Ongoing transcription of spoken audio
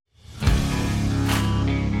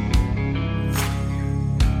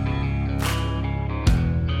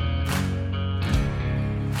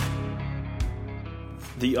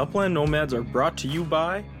The Upland Nomads are brought to you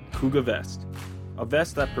by Cougar Vest, a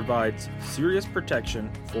vest that provides serious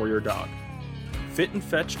protection for your dog. Fit and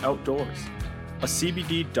Fetch Outdoors, a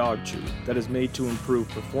CBD dog chew that is made to improve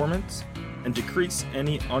performance and decrease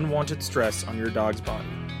any unwanted stress on your dog's body.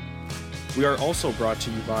 We are also brought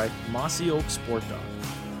to you by Mossy Oak Sport Dog,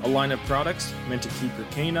 a line of products meant to keep your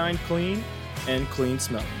canine clean and clean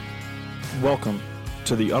smelling. Welcome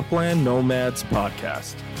to the Upland Nomads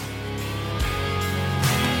podcast.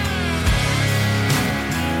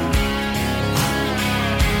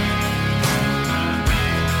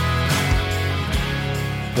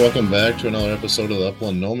 Welcome back to another episode of the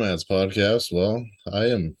Upland Nomads podcast. Well,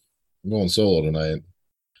 I'm going solo tonight.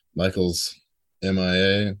 Michael's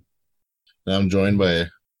MIA, and I'm joined by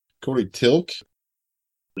Cody Tilk.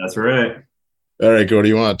 That's right. All right, Cody,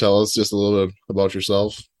 you want to tell us just a little bit about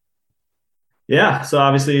yourself? Yeah, so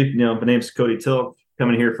obviously, my name's Cody Tilk,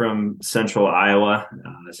 coming here from central Iowa.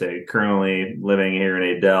 I say currently living here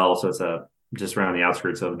in Adel, so it's just around the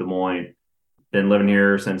outskirts of Des Moines. Been living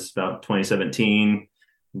here since about 2017.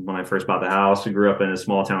 When I first bought the house, I grew up in a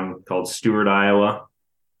small town called Stewart, Iowa.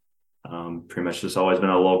 Pretty much just always been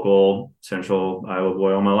a local central Iowa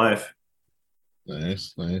boy all my life.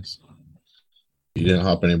 Nice. You didn't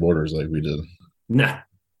hop any borders like we did. Nah.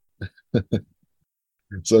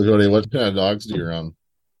 So, Cody, what kind of dogs do you run?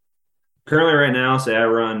 Currently right now, I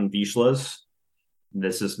run Vizslas.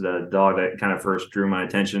 This is the dog that kind of first drew my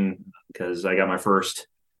attention because I got my first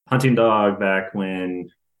hunting dog back when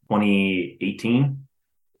 2018.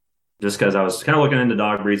 Just because I was kind of looking into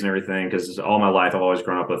dog breeds and everything, because all my life I've always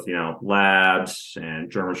grown up with, labs and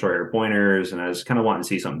German short-haired pointers, and I was kind of wanting to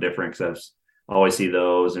see something different because I always see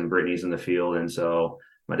those and Brittany's in the field. And so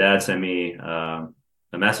my dad sent me a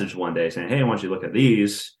message one day saying, "Hey, why don't you look at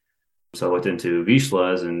these?" So I looked into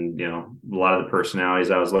Vizslas, and a lot of the personalities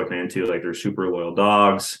I was looking into, like they're super loyal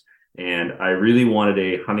dogs, and I really wanted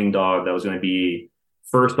a hunting dog that was going to be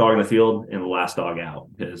first dog in the field and the last dog out,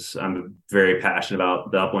 because I'm very passionate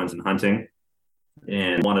about the uplands and hunting,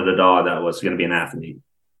 and wanted a dog that was going to be an athlete.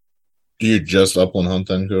 Do you just upland hunt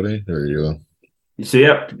then, Cody, or you? So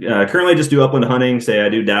currently just do upland hunting. I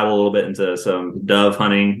do dabble a little bit into some dove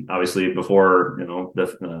hunting, obviously before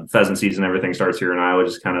the pheasant season, everything starts here in Iowa,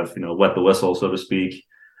 just kind of wet the whistle, so to speak.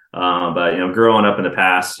 But growing up in the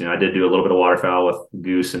past, I did do a little bit of waterfowl with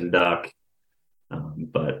goose and duck.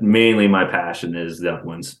 But mainly my passion is the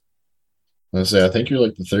uplands. I think you're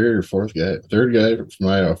like the third guy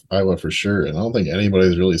from Iowa for sure. And I don't think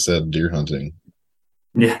anybody's really said deer hunting.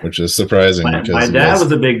 Yeah. Which is surprising. My dad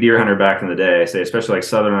was a big deer hunter back in the day, especially like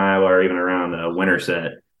southern Iowa or even around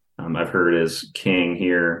Winterset. I've heard is king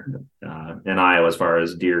here in Iowa as far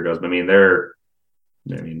as deer goes. But they're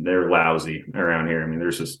lousy around here.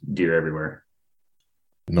 There's just deer everywhere.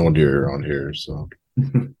 No deer around here, so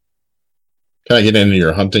kind of get into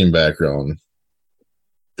your hunting background.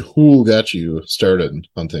 Who got you started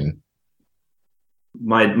hunting?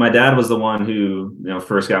 My dad was the one who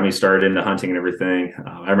first got me started into hunting and everything.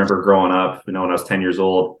 I remember growing up, when I was 10 years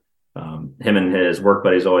old, him and his work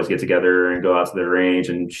buddies always get together and go out to the range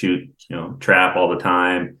and shoot, trap all the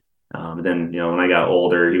time. Then when I got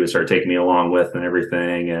older, he would start taking me along with and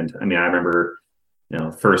everything. And I remember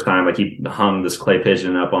first time, like he hung this clay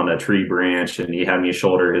pigeon up on a tree branch and he had me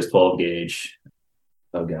shoulder his 12 gauge.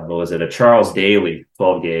 Oh God, what was it? A Charles Daly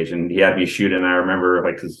 12 gauge. And he had me shoot it. And I remember,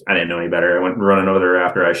 cause I didn't know any better, I went running over there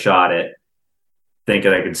after I shot it,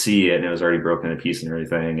 thinking I could see it, and it was already broken to pieces and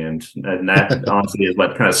everything. And that honestly is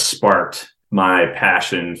what kind of sparked my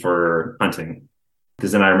passion for hunting.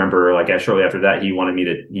 Cause then I remember shortly after that,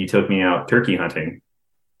 he took me out turkey hunting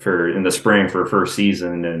in the spring for first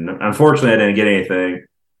season. And unfortunately I didn't get anything,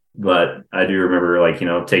 but I do remember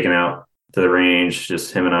taking out to the range,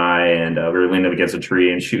 just him and I, and we were leaning up against a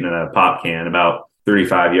tree and shooting at a pop can about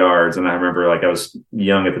 35 yards. And I remember I was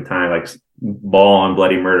young at the time, ball on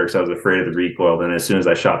bloody murder, because I was afraid of the recoil. And as soon as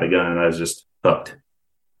I shot the gun, I was just hooked.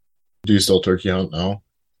 Do you still turkey hunt now?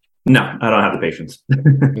 No, I don't have the patience.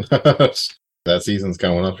 That season's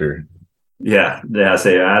coming up here. Yeah. I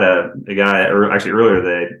had a guy earlier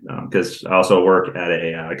today, because I also work at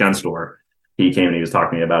a gun store. He came and he was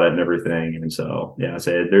talking to me about it and everything. And so, I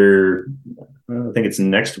think it's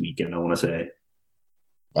next weekend, I want to say.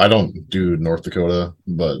 I don't do North Dakota,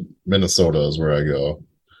 but Minnesota is where I go.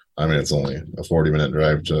 It's only a 40-minute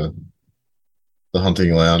drive to the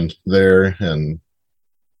hunting land there. And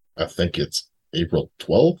I think it's April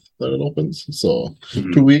 12th that it opens. So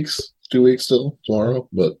 2 weeks still tomorrow,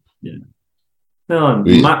 but yeah. No,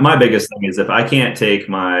 my biggest thing is if I can't take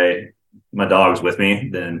my dogs with me,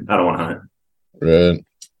 then I don't want to hunt. Right.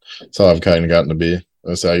 That's how I've kind of gotten to be.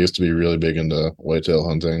 I say I used to be really big into whitetail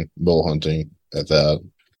hunting, bow hunting at that,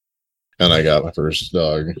 and I got my first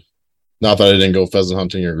dog. Not that I didn't go pheasant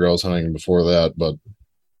hunting or grouse hunting before that, but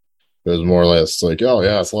it was more or less like, oh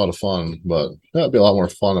yeah, it's a lot of fun, but it'd be a lot more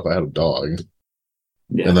fun if I had a dog.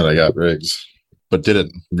 Yeah. And then I got rigs, but did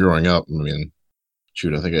it growing up. I mean,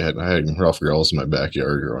 shoot, I think I had rough grouse in my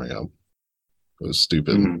backyard growing up. It was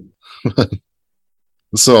stupid. Mm-hmm.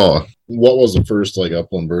 So, what was the first like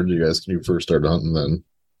upland bird you first started hunting then?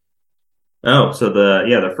 Oh, so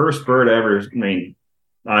the first bird I ever, I mean,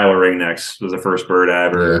 Iowa ringnecks was the first bird I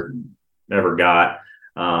ever got.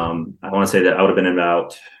 I want to say that I would have been in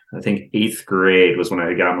about, I think 8th grade was when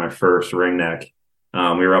I got my first ringneck.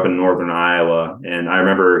 We were up in northern Iowa, and I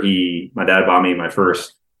remember my dad bought me my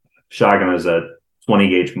first shotgun as a 20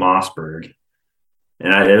 gauge Mossberg,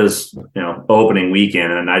 and it was opening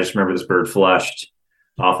weekend, and I just remember this bird flushed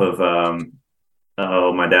off of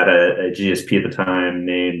my dad had a GSP at the time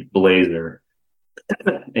named Blazer,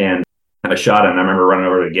 and I shot it, and I remember running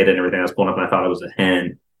over to get it and everything. I was pulling up, and I thought it was a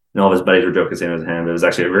hen. And all of his buddies were joking saying it was a hen, but it was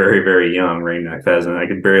actually a very, very young ringneck pheasant. I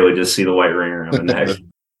could barely just see the white ring around the neck.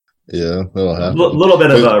 Yeah, that'll happen. A little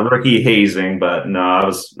bit of a rookie hazing, but no, I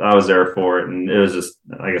was there for it, and it was just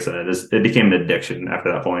like I said, it became an addiction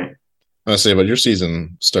after that point. I say, but your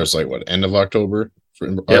season starts like what, end of October for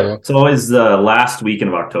Iowa? Yeah, it's always the last weekend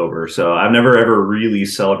of October, so I've never ever really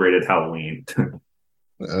celebrated Halloween.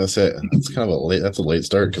 I say that's kind of a late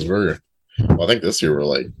start because I think this year we're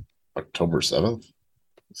like October 7th.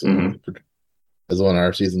 So is when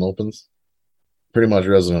our season opens. Pretty much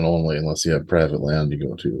resident only, unless you have private land you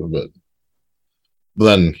go to. But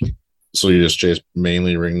then, so you just chase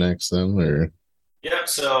mainly ringnecks then, or? Yeah,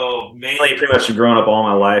 so mainly pretty much growing up all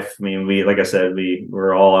my life. I mean, like I said, we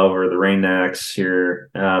were all over the ringnecks here.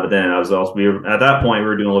 But then at that point, we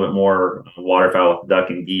were doing a little bit more waterfowl, duck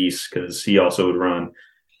and geese, because he also would run.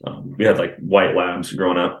 We had like white labs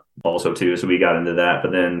growing up also too, so we got into that.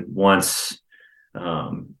 But then once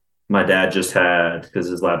my dad just had, because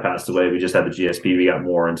his lab passed away, we just had the GSP. We got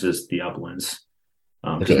more into just the uplands.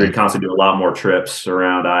 Because we constantly do a lot more trips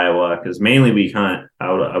around Iowa, because mainly we hunt,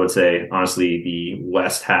 I would say, honestly, the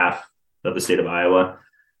west half of the state of Iowa.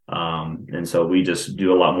 And so we just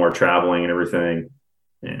do a lot more traveling and everything.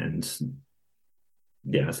 And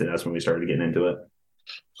yeah, so that's when we started getting into it.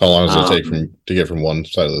 How long does it take to get from one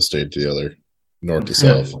side of the state to the other, north to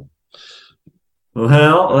south?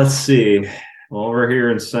 Well, let's see. Well, we're here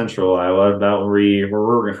in central Iowa. About where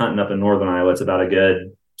we're hunting up in northern Iowa, it's about a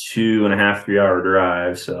good 2.5, 3 hour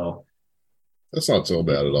drive. So that's not so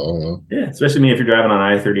bad at all. Yeah, especially if you're driving on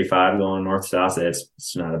I-35 going north south,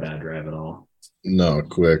 it's not a bad drive at all. No,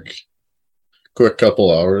 quick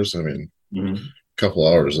couple hours. I mean, couple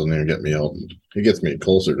hours doesn't even get me out. It gets me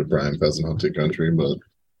closer to prime pheasant hunting country, but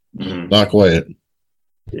not quite.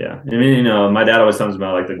 Yeah, I mean, my dad always tells me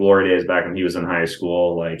about like the glory days back when he was in high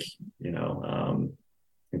school. Like, it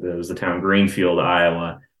was the town Greenfield,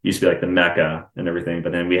 Iowa. Used to be like the Mecca and everything,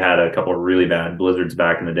 but then we had a couple of really bad blizzards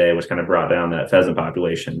back in the day, which kind of brought down that pheasant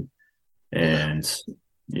population. And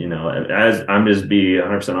as I'm just be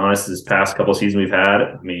 100% honest, this past couple of seasons we've had,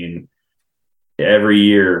 I mean, every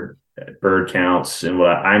year bird counts and what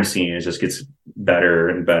I'm seeing is just gets better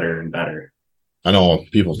and better and better. I know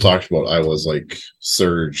people talked about Iowa's like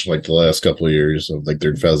surge like the last couple of years of like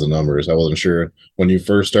their pheasant numbers. I wasn't sure when you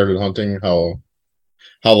first started hunting how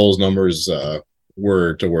those numbers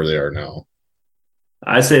were to where they are now.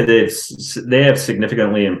 I say they have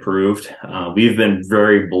significantly improved. We've been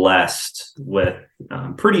very blessed with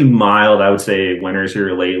pretty mild, I would say, winters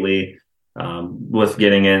here lately, with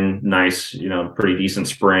getting in nice, pretty decent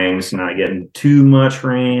springs, not getting too much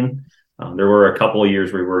rain. There were a couple of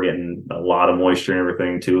years where we were getting a lot of moisture and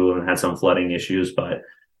everything too, and had some flooding issues. But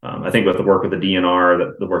I think with the work with the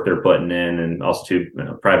DNR, the work they're putting in, and also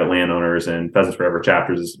to private landowners and Pheasants Forever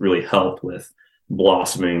chapters has really helped with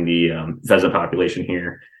blossoming the pheasant population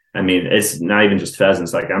here. I mean, it's not even just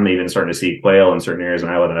pheasants. Like I'm even starting to see quail in certain areas in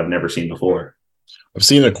Iowa that I've never seen before. I've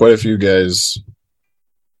seen quite a few guys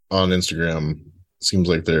on Instagram. It seems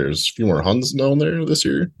like there's a few more huns down there this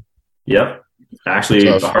year. Yep. Actually,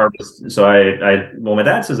 harvest. So my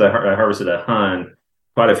dad says I harvested a hun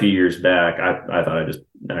quite a few years back. I thought I just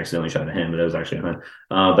accidentally shot a hen, but it was actually a hun.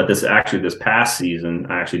 But this past season,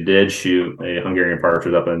 I actually did shoot a Hungarian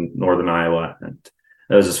partridge up in northern Iowa. And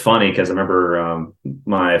it was just funny because I remember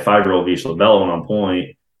my 5-year-old Vizsla Bella went on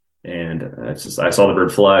point, and I saw the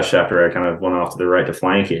bird flush after I kind of went off to the right to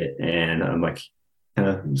flank it, and I'm like kind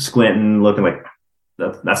of squinting, looking like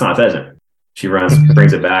that's not a pheasant. She runs,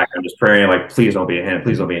 brings it back. I'm just praying, like, please don't be a hen.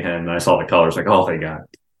 Please don't be a hen. And I saw the colors, like, oh, thank God.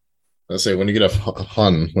 I say when you get a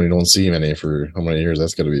hun when you don't see many for how many years,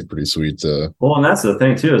 that's got to be pretty sweet. Well, and that's the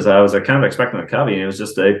thing too, is I was kind of expecting a covey, and it was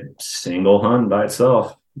just a single hun by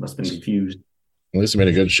itself. Must have been confused. At least he made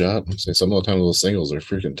a good shot. Say some of the time those singles are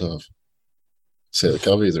freaking tough. Say the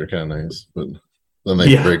coveys are kind of nice, but then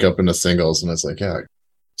they break up into singles, and it's like, yeah.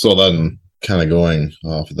 So then, kind of going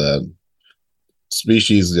off of that,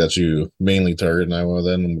 species that you mainly target in Iowa,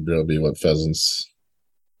 then would be what, pheasants?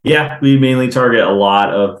 Yeah, we mainly target a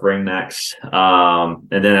lot of ringnecks, and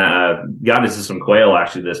then got into some quail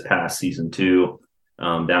actually this past season too,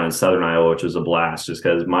 down in southern Iowa, which was a blast. Just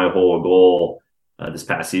because my whole goal this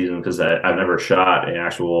past season, because I've never shot an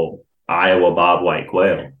actual Iowa bobwhite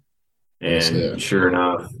quail, and sure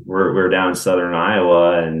enough, we're down in southern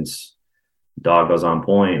Iowa, and dog goes on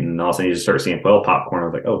point, and all of a sudden you just start seeing quail popcorn. I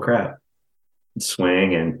was like, oh crap,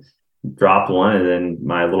 swing and dropped one, and then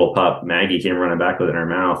my little pup Maggie came running back with it in her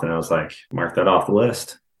mouth, and I was like, mark that off the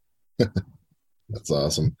list. That's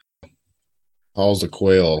awesome. How's the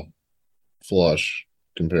quail flush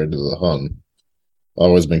compared to the hun? I've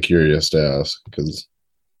always been curious to ask because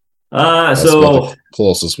that's the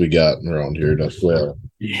closest we got around here to quail.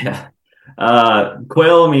 Yeah,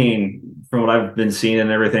 quail. I mean, from what I've been seeing and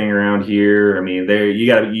everything around here, I mean, you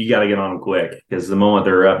gotta get on them quick, because the moment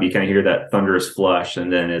they're up, you kind of hear that thunderous flush,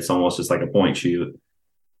 and then it's almost just like a point shoot.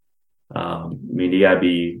 I mean, you gotta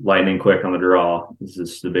be lightning quick on the draw. This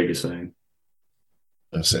is the biggest thing.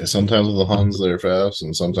 I say sometimes with the huns they're fast,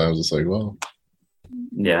 and sometimes it's like, well,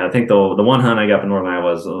 yeah, I think the one hunt I got from Northern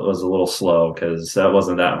Iowa was a little slow, because that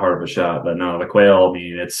wasn't that hard of a shot. But no, the quail, I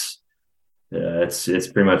mean, it's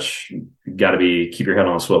pretty much got to keep your head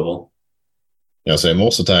on a swivel. Yeah, I say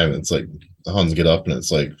most of the time it's like the huns get up and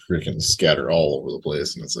it's like freaking scatter all over the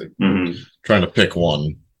place, and it's like trying to pick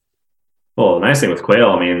one. Well, the nice thing with quail,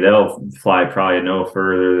 I mean, they'll fly probably no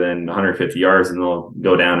further than 150 yards, and they'll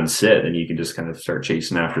go down and sit, and you can just kind of start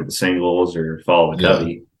chasing after the singles or follow the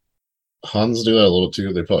covey. Huns do that a little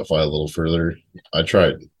too. They probably fly a little further. I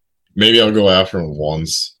tried. Maybe I'll go after them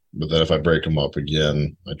once, but then if I break them up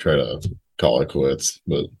again, I try to call it quits.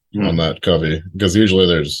 But on that covey, because usually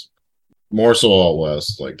there's more so out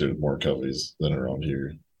west, like there's more coveys than around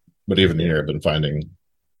here. But even here, I've been finding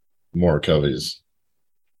more coveys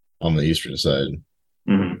on the eastern side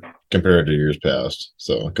compared to years past.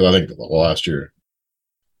 So, because I think last year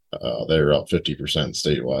they were up 50%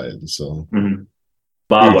 statewide. So,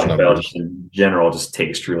 bobwhite quail just in general just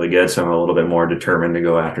taste really good, so I'm a little bit more determined to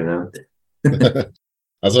go after them.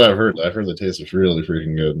 That's what I've heard. I've heard the taste is really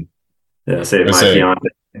freaking good. Yeah, my fiance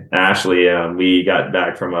Ashley, we got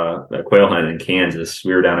back from a quail hunt in Kansas.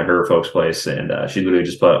 We were down at her folks' place, and she literally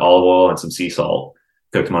just put olive oil and some sea salt,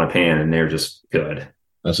 cooked them on a pan, and they're just good.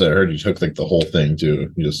 I heard you took like the whole thing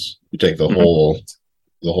too. You take the whole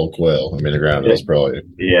quail. I mean, the ground is probably.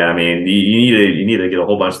 Yeah, I mean, you need to get a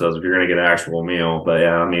whole bunch of those if you're going to get an actual meal. But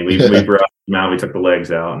yeah, I mean, we brought them out, we took the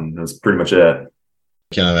legs out, and that's pretty much it.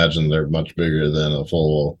 Can't imagine they're much bigger than a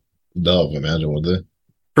full dove. Imagine, would they?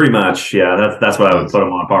 Pretty much, yeah. That's what I would put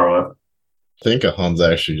them on par with. I think a hun's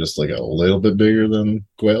actually just like a little bit bigger than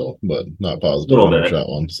quail, but not positive. A little bit. Shot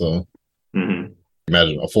one, so.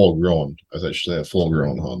 Imagine a full grown. I should say a full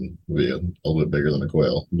grown hun would be a little bit bigger than a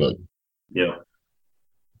quail, but yeah,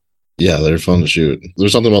 they're fun to shoot.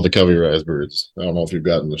 There's something about the covey rise birds. I don't know if you've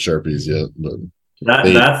gotten the Sharpies yet, but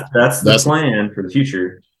that's the plan for the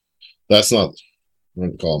future. That's not. I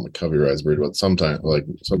wouldn't call them a covey rise bird, but sometimes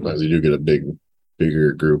you do get a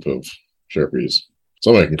bigger group of Sharpies.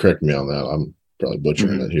 Somebody can correct me on that. I'm probably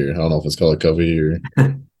butchering it here. I don't know if it's called a covey or.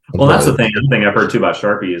 Well, that's the thing. The thing I've heard too about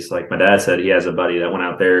Sharpies, like my dad said, he has a buddy that went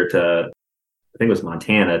out there to, I think it was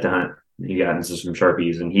Montana, to hunt. He got into some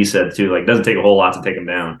Sharpies, and he said too, like, it doesn't take a whole lot to take them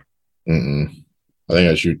down. I think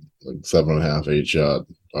I shoot like 7.5, 8 shot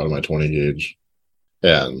out of my 20 gauge,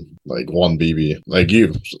 and like one BB. Like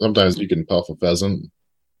sometimes you can puff a pheasant,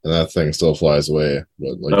 and that thing still flies away.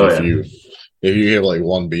 But like if you hit like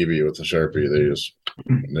one BB with a Sharpie,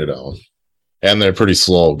 they're down, and they're pretty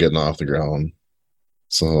slow getting off the ground.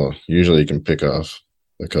 So usually you can pick off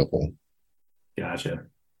a couple. Gotcha.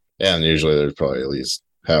 And usually there's probably at least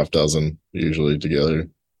half dozen usually together.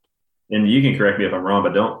 And you can correct me if I'm wrong,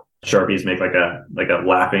 but don't Sharpies make like a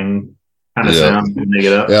laughing kind of sound when they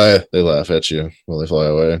get up? Yeah, they laugh at you while they fly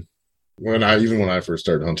away. When I first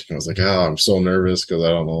started hunting, I was like, I'm so nervous because I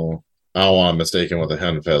don't know. I don't want to mistake him with a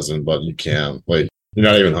hen pheasant, but you can. Like, you're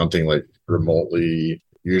not even hunting like remotely,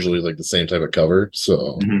 usually like the same type of cover.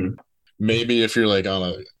 So maybe if you're like on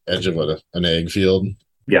an edge of an egg field,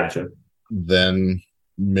 gotcha, then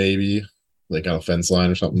maybe like on a fence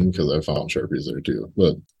line or something, because I found Sharpies there too.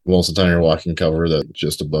 But most of the time you're walking cover that's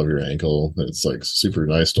just above your ankle. It's like super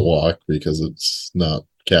nice to walk because it's not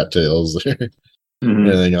cattails or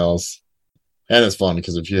anything else. And it's fun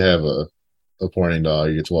because if you have a pointing dog,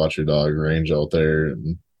 you get to watch your dog range out there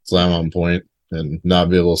and slam on point and not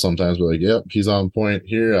be able to sometimes be like, yep, he's on point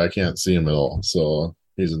here. I can't see him at all. So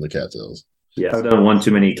he's in the cattails. Yeah, I've done one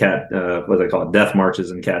too many what do they call it, death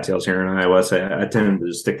marches and cattails here in Iowa. So I tend to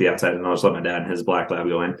just stick the outside and I'll just let my dad and his black lab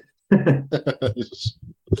go in.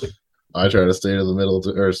 I try to stay to the middle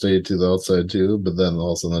or stay to the outside too, but then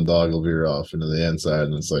all of a sudden the dog will veer off into the inside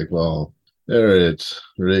and it's like, well, all right,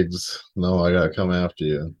 Riggs, no, I gotta come after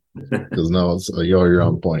you because now it's like, yo, you're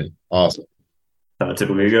on point. Awesome. How it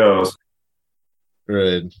typically goes.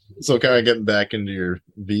 Right. So kind of getting back into your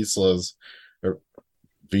Vizslas or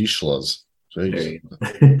Vizslas. I'm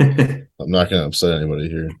not going to upset anybody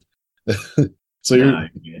here. So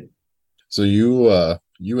you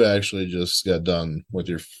actually just got done with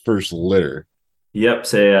your first litter. Yep.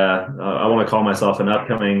 Say I want to call myself an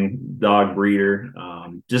upcoming dog breeder,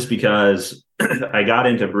 just because I got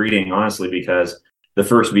into breeding honestly because the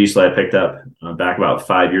first Vizsla I picked up back about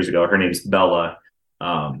 5 years ago. Her name's Bella.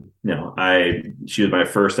 She was my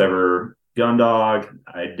first ever gun dog.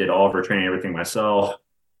 I did all of her training, everything myself.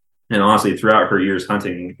 And honestly, throughout her years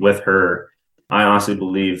hunting with her, I honestly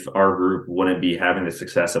believe our group wouldn't be having the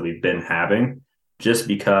success that we've been having just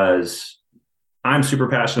because I'm super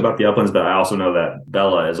passionate about the uplands, but I also know that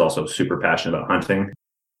Bella is also super passionate about hunting.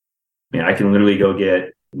 I mean, I can literally go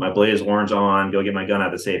get my Blaze orange on, go get my gun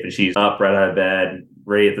out of the safe, and she's up right out of bed,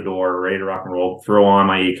 ready at the door, ready to rock and roll, throw on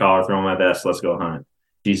my e-collar, throw on my vest, let's go hunt.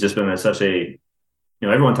 She's just been such a,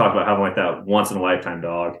 everyone talks about having like that once in a lifetime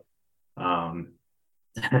dog. I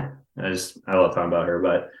love talking about her,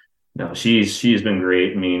 but no, she's been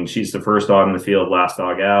great. I mean, she's the first dog in the field, last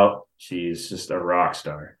dog out. She's just a rock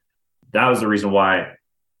star. That was the reason why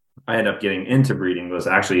I ended up getting into breeding. Was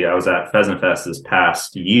actually I was at Pheasant Fest this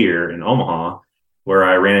past year in Omaha, where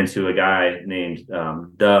I ran into a guy named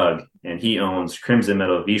Doug, and he owns Crimson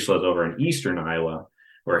Meadow Vizslas over in eastern Iowa,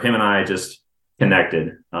 where him and I just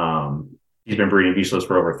connected. He's been breeding Vizslas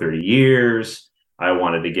for over 30 years. I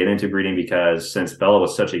wanted to get into breeding because since Bella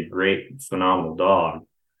was such a great, phenomenal dog,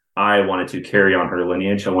 I wanted to carry on her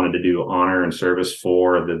lineage. I wanted to do honor and service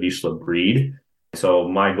for the Vizsla breed. So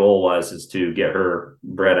my goal is to get her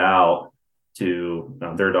bred out to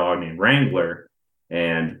their dog named Wrangler.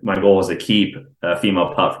 And my goal is to keep a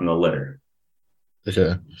female pup from the litter.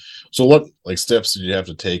 Okay. So what steps did you have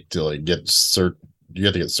to take to get you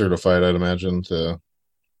have to get certified, I'd imagine, to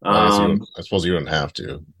I suppose you don't have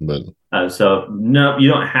to, but so no, you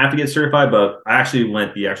don't have to get certified, but I actually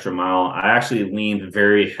went the extra mile. I actually leaned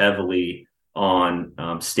very heavily on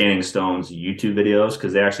Standing Stone's YouTube videos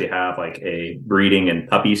because they actually have like a breeding and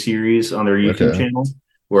puppy series on their YouTube channel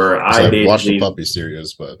where I watched the puppy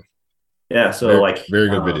series, but yeah, so very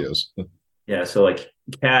good videos. Yeah, so like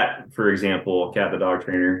Kat, for example, Kat the dog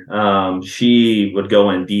trainer, she would go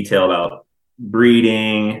in detail about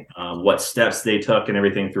breeding, what steps they took and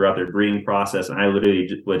everything throughout their breeding process. And I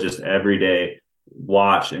literally would just every day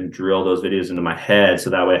watch and drill those videos into my head.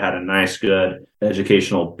 So that way I had a nice, good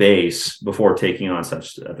educational base before taking on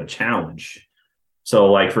such of a challenge.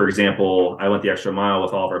 So like, for example, I went the extra mile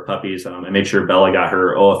with all of our puppies. I made sure Bella got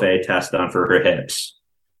her OFA test done for her hips.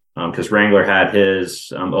 Because Wrangler had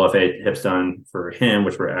his OFA hips done for him,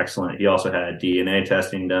 which were excellent. He also had DNA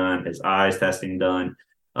testing done, his eyes testing done.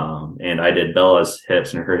 And I did Bella's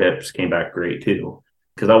hips, and her hips came back great too.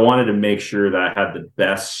 Because I wanted to make sure that I had the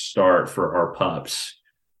best start for our pups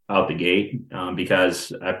out the gate.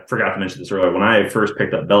 Because I forgot to mention this earlier. When I first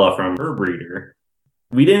picked up Bella from her breeder,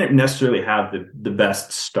 we didn't necessarily have the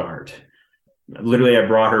best start. Literally, I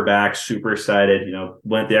brought her back super excited,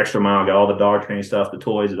 went the extra mile, got all the dog training stuff, the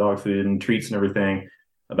toys, the dog food and treats and everything.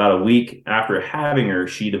 About a week after having her,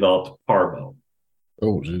 she developed parvo.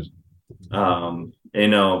 Oh, geez. I'm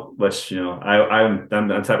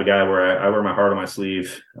the type of guy where I wear my heart on my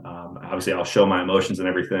sleeve. Obviously I'll show my emotions and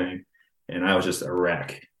everything. And I was just a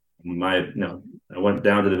wreck. I went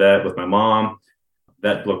down to the vet with my mom.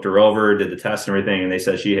 Vet looked her over, did the test and everything. And they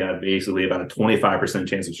said she had basically about a 25%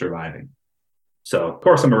 chance of surviving. So of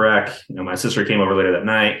course I'm a wreck. My sister came over later that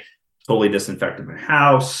night, totally disinfected my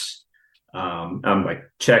house. I'm like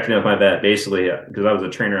checking with my vet basically because I was a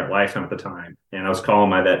trainer at Lifetime at the time. And I was calling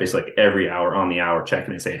my vet basically like every hour on the hour,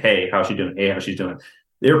 checking and say, hey, how's she doing? Hey, how's she doing?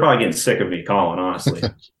 They were probably getting sick of me calling, honestly.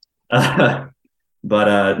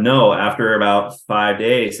 But no, after about 5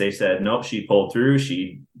 days, they said, nope, she pulled through.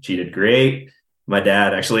 She did great. My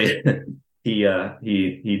dad actually,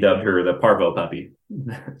 he dubbed her the Parvo puppy.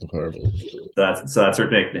 Horrible. That's her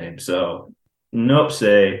nickname. So nope,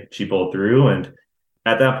 say she pulled through, and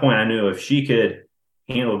at that point, I knew if she could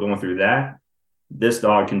handle going through that, this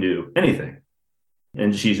dog can do anything.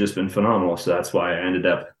 And she's just been phenomenal. So that's why I ended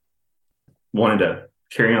up wanting to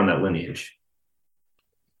carry on that lineage.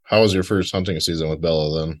 How was your first hunting season with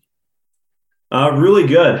Bella then? Really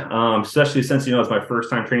good, especially since it's my first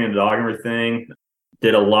time training a dog and everything.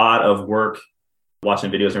 Did a lot of work watching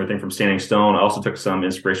videos and everything from Standing Stone. I also took some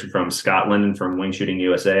inspiration from Scott Linden from Wing Shooting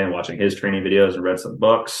USA and watching his training videos and read some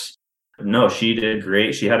books. No, she did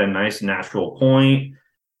great. She had a nice natural point.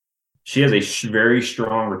 She has a very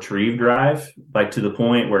strong retrieve drive, like to the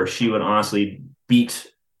point where she would honestly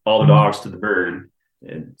beat all the dogs to the bird.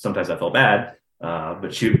 And sometimes I felt bad,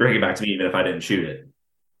 but she would bring it back to me even if I didn't shoot it.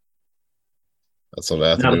 That's what I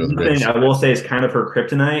have to Now, do with one thing Riggs. I will say is kind of her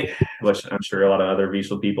kryptonite, which I'm sure a lot of other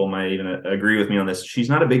visual people might even agree with me on this. She's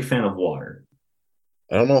not a big fan of water.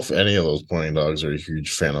 I don't know if any of those pointing dogs are a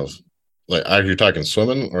huge fan of. Like, are you talking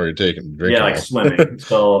swimming or are you taking drinking? Yeah, like swimming.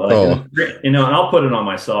 So, like, and I'll put it on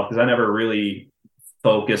myself because I never really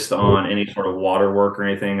focused on any sort of water work or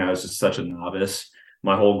anything. I was just such a novice.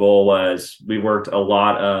 My whole goal was we worked a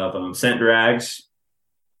lot of scent drags,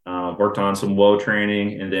 worked on some woe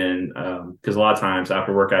training, and then because a lot of times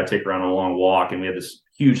after work I'd take her on a long walk, and we had this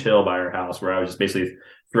huge hill by our house where I would just basically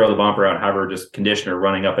throw the bumper out and have her just condition her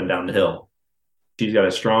running up and down the hill. She's got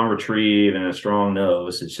a strong retrieve and a strong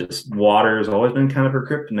nose. It's just water has always been kind of her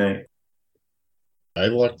kryptonite. I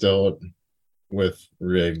lucked out with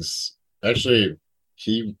Riggs. Actually,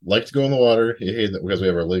 he liked to go in the water. He hated that because we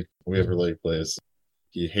have our lake place.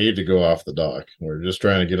 He hated to go off the dock. We're just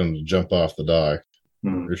trying to get him to jump off the dock,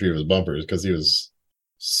 retrieve his bumpers, because he was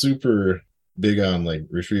super big on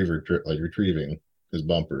retrieving his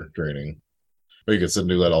bumper training. But he could sit and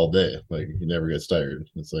do that all day. Like, he never gets tired.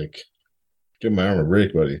 It's like, give my arm a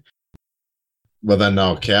break, buddy. But then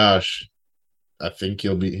now Cash, I think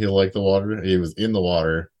he'll like the water. He was in the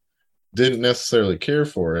water, didn't necessarily care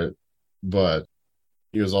for it, but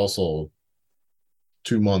he was also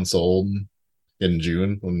 2 months old in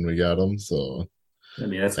June when we got him. So I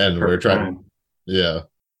mean, that's and we're trying. time. Yeah.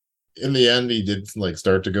 In the end, he did like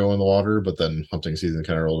start to go in the water, but then hunting season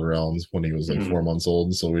kind of rolled around when he was like 4 months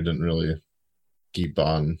old, so we didn't really keep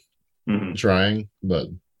on trying. But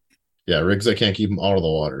yeah, Riggs, I can't keep him out of the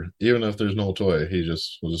water. Even if there's no toy,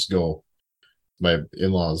 will just go. My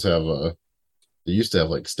in-laws they used to have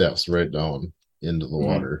like steps right down into the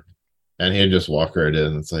water. And he'd just walk right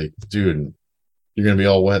in. It's like, dude, you're gonna be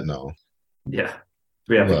all wet now. Yeah.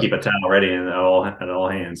 We have to keep a towel ready at all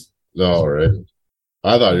hands. All right.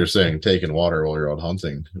 I thought you were saying taking water while you're out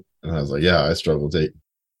hunting. And I was like, yeah, I struggle to take.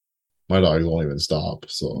 My dogs won't even stop.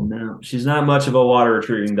 So no, she's not much of a water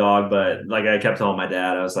retrieving dog, but like I kept telling my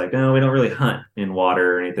dad, I was like, no, we don't really hunt in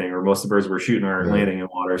water or anything, or most of the birds we're shooting are landing in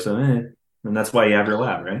water. So and that's why you have your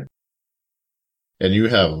lab, right? And you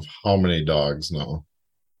have how many dogs now?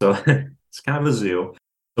 So it's kind of a zoo.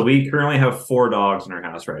 So we currently have 4 dogs in our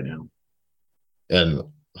house right now. And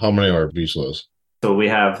how many are Vizslas? So we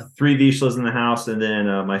have 3 Vizslas in the house, and then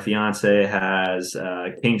my fiance has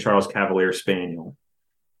King Charles Cavalier Spaniel.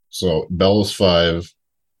 So Bella's 5.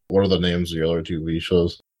 What are the names of the other 2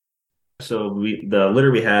 Vizslas? So the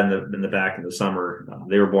litter we had in the back in the summer,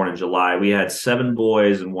 they were born in July. We had 7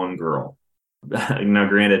 boys and 1 girl. Now,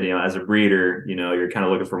 granted, as a breeder, you're kind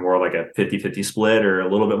of looking for more like a 50-50 split or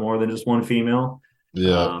a little bit more than just 1 female.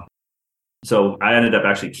 Yeah. So I ended up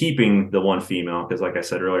actually keeping the 1 female because, like I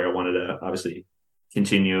said earlier, I wanted to obviously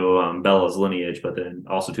continue Bella's lineage, but then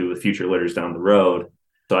also too with future litters down the road.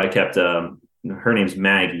 So I kept her name's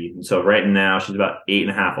Maggie. And so right now she's about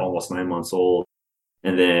 8.5, almost 9 months old.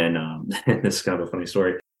 And then this is kind of a funny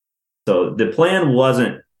story. So the plan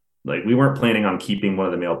wasn't like we weren't planning on keeping one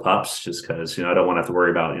of the male pups just because, I don't want to have to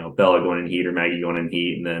worry about, Bella going in heat or Maggie going in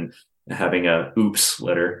heat and then having a oops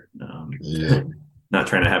litter. Not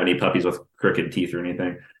trying to have any puppies with crooked teeth or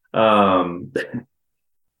anything.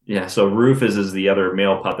 Yeah, so Rufus is the other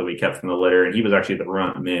male pup that we kept from the litter, and he was actually the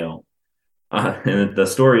runt male. And the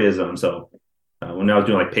story is, when I was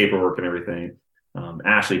doing like paperwork and everything,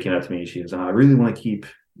 Ashley came up to me and she goes, I really want to keep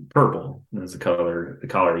purple. And that's the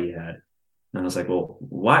collar he had. And I was like, well,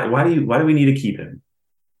 why do we need to keep him?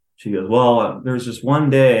 She goes, well, there was just one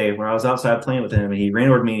day where I was outside playing with him and he ran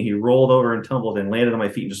over to me and he rolled over and tumbled and landed on my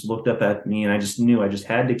feet and just looked up at me. And I just knew I just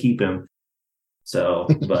had to keep him. So,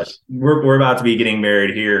 but we're about to be getting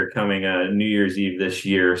married here coming New Year's Eve this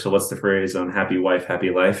year. So what's the phrase on happy wife, happy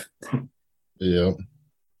life? Yeah.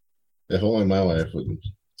 If only my wife would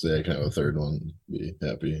say I can have a third one, be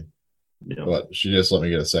happy. But she just let me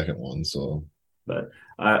get a second one, so But give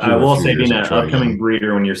I her a will few say, years being to an try upcoming again.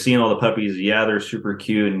 breeder, when you're seeing all the puppies, yeah, they're super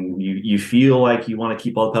cute, and you feel like you want to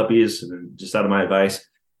keep all the puppies. And just out of my advice,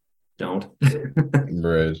 don't.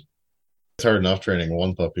 Right. It's hard enough training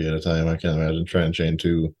one puppy at a time. I can't imagine trying to train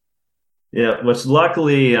two. Yeah, which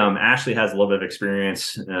luckily Ashley has a little bit of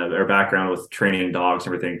experience or background with training dogs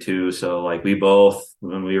and everything too. So like we both,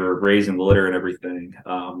 when we were raising the litter and everything,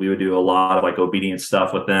 we would do a lot of like obedience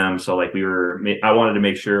stuff with them. So like I wanted to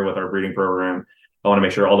make sure with our breeding program, I want to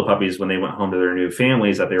make sure all the puppies when they went home to their new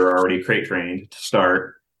families that they were already crate trained to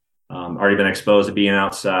start, already been exposed to being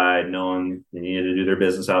outside, knowing they needed to do their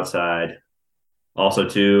business outside. Also,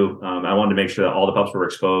 too, I wanted to make sure that all the pups were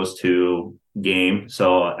exposed to game.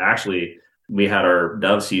 So actually, we had our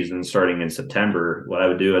dove season starting in September. What I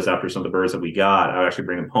would do is after some of the birds that we got, I would actually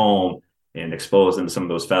bring them home and expose them to some of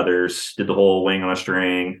those feathers. Did the whole wing on a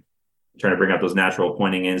string, trying to bring out those natural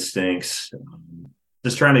pointing instincts.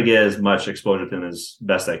 Just trying to get as much exposure to them as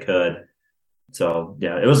best I could. So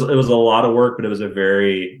yeah, it was a lot of work, but it was a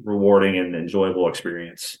very rewarding and enjoyable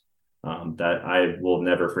experience that I will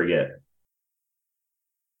never forget.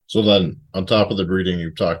 So then, on top of the breeding,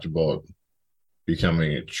 you've talked about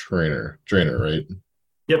becoming a trainer, right?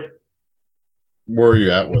 Yep. Where are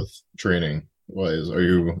you at with training?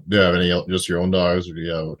 Do you have any just your own dogs, or do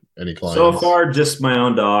you have any So clients? far, just my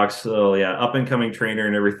own dogs. So yeah, up and coming trainer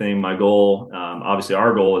and everything. My goal, obviously,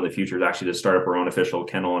 our goal in the future is actually to start up our own official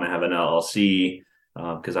kennel and have an LLC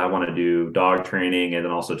because I want to do dog training and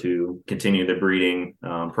then also to continue the breeding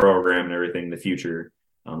program and everything in the future.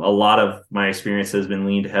 A lot of my experience has been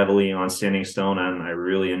leaned heavily on Standing Stone, and I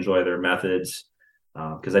really enjoy their methods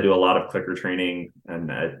because I do a lot of clicker training, and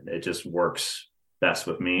it just works best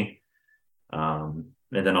with me. And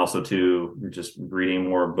then also to just reading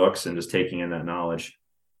more books and just taking in that knowledge.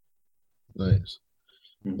 Nice.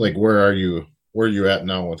 Mhm. Like, where are you at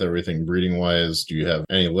now with everything breeding wise? Do you have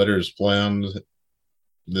any litters planned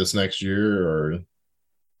this next year, or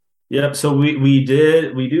Yep. So we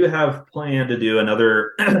do have planned to do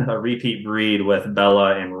another a repeat breed with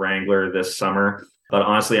Bella and Wrangler this summer. But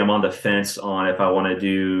honestly, I'm on the fence on if I want to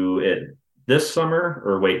do it this summer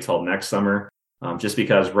or wait till next summer. Just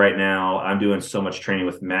because right now I'm doing so much training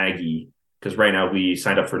with Maggie because right now we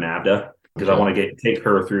signed up for NABDA because I okay? want to take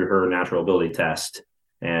her through her natural ability test.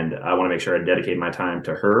 And I want to make sure I dedicate my time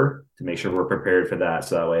to her to make sure we're prepared for that.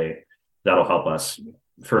 So that way that'll help us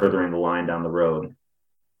furthering the line down the road.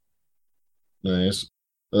 Nice.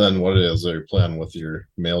 And then what is your plan with your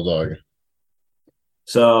male dog?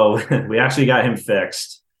 So we actually got him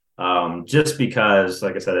fixed. Just because,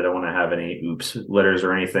 like I said, I don't want to have any oops litters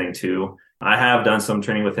or anything too. I have done some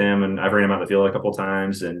training with him and I've ran him out the field a couple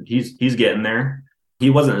times and he's getting there.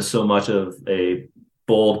 He wasn't so much of a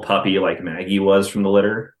bold puppy like Maggie was from the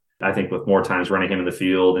litter. I think with more times running him in the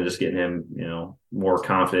field and just getting him, more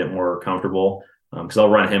confident, more comfortable. Because I'll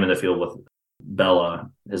run him in the field with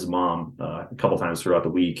Bella, his mom, a couple times throughout the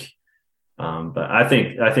week. But I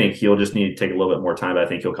think he'll just need to take a little bit more time. But I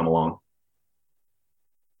think he'll come along.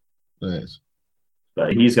 Nice.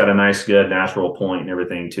 But he's got a nice, good natural point and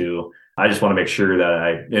everything too. I just want to make sure that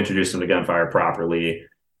I introduce him to gunfire properly.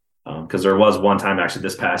 Because there was one time actually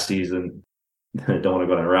this past season. I don't want to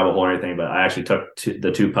go down a rabbit hole or anything, but I actually took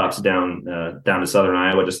the two pups down to southern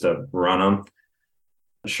Iowa just to run them.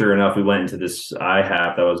 Sure enough, we went into this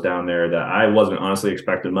IHAP that was down there that I wasn't honestly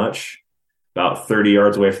expecting much. About 30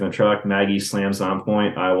 yards away from the truck, Maggie slams on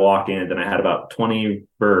point. I walk in, then I had about 20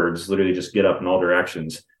 birds literally just get up in all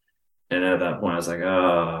directions. And at that point, I was like,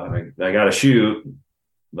 oh, I got to shoot.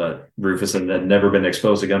 But Rufus had never been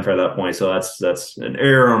exposed to gunfire at that point. So that's an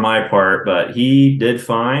error on my part. But he did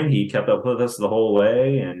fine. He kept up with us the whole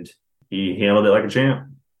way and he handled it like a champ.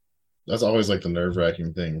 That's always like the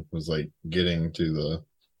nerve-wracking thing was like getting to the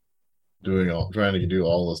trying to do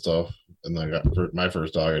all the stuff. And I got for my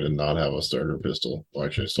first dog, I did not have a starter pistol. Well,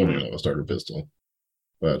 actually, I still didn't have a starter pistol,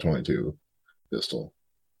 but a 22 pistol.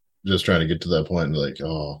 Just trying to get to that point and like,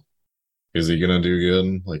 oh, is he gonna do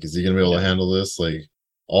good? Like, is he gonna be able to Yeah. handle this? Like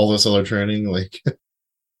all this other training, like, and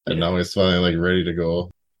Yeah. now he's finally like ready to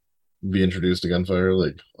go be introduced to gunfire.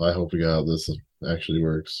 Like, I hope to God this actually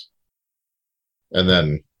works. And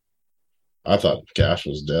then I thought Cash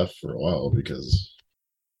was deaf for a while because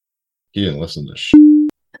he didn't listen to shit.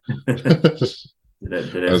 Did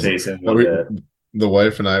I it was, face him a we, bit? the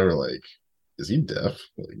wife and I were like, "Is he deaf?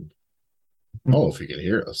 Like, I don't know if he can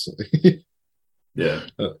hear us." Yeah.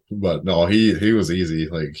 But no, he was easy.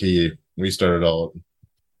 Like we started out.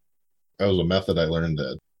 That was a method I learned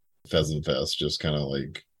at Pheasant Fest, just kind of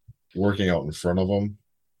like working out in front of him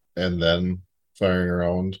and then firing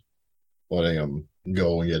around, letting him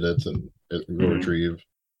go and get it and go Mhm. retrieve.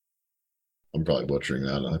 I'm probably butchering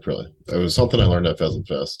that. It was something I learned at Pheasant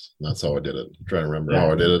Fest. And that's how I did it. I'm trying to remember Yeah.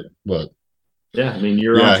 how I did it, but Yeah. I mean,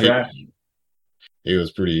 you're on yeah, track. he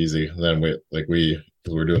was pretty easy. Then because we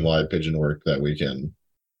were doing live pigeon work that weekend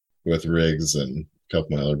with Riggs and a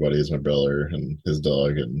couple of my other buddies, my brother and his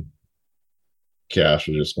dog, and Cash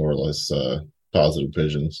was just more or less positive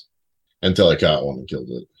pigeons until I caught one and killed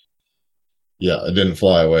it. Yeah, it didn't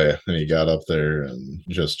fly away, and he got up there and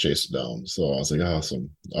just chased it down. So I was like,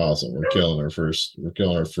 awesome, awesome. We're killing our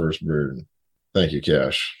first bird. Thank you,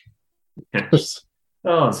 Cash.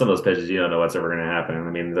 Oh, and some of those pitches, you don't know what's ever going to happen.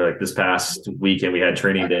 I mean, like this past weekend, we had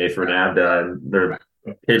training day for NAVDA, and their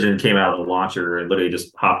pigeon came out of the launcher and literally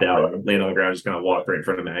just hopped out and landed on the ground, just kind of walked right in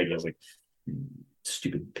front of Maggie. I was like,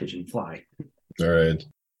 stupid pigeon, fly. All right.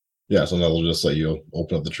 Yeah, so now they'll just let you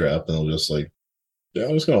open up the trap, and they'll just like, yeah,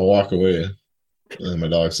 I'm just gonna walk away. And then my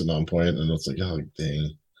dog's sitting on point, and it's like, oh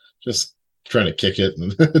dang, just trying to kick it,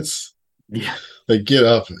 and it's Yeah, like, get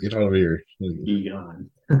up, get out of here. be gone.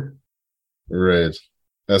 Right.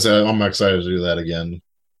 I'm excited to do that again.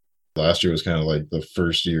 Last year was kind of like the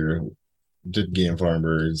first year did game farm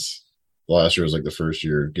birds. Last year was like the first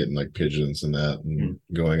year getting like pigeons and that and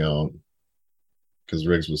going out because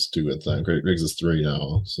Riggs was 2 at the time. Riggs is 3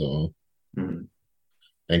 now. So and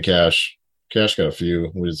Cash got a few.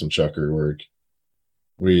 We did some chucker work.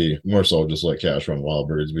 We more so just let Cash run wild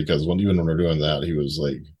birds because even when we were doing that, he was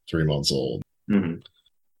like 3 months old.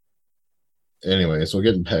 Anyway, so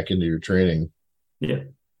getting back into your training. Yeah.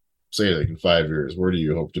 Say like in 5 years, where do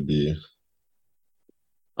you hope to be?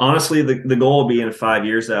 Honestly, the goal would be in 5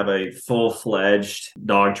 years to have a full-fledged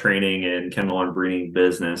dog training and kennel and breeding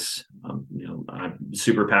business. I'm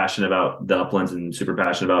super passionate about the uplands and super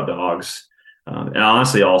passionate about dogs. And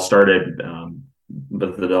honestly, all started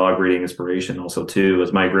with the dog breeding inspiration also too,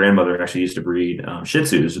 was my grandmother actually used to breed Shih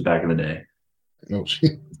Tzus back in the day. Oh,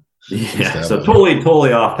 yeah, so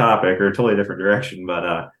totally off topic or totally different direction,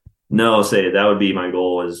 but no, that would be my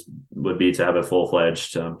goal would be to have a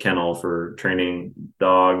full-fledged kennel for training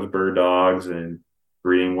dogs, bird dogs, and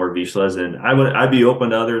breeding more Vizslas. And I'd be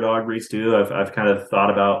open to other dog breeds too. I've kind of thought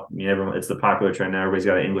about, it's the popular trend now. Everybody's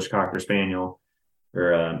got an English Cocker Spaniel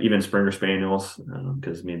or even Springer Spaniels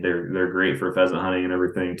because they're great for pheasant hunting and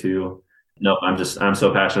everything too. No, I'm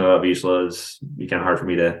so passionate about Vizslas. It'd be kind of hard for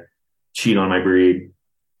me to cheat on my breed.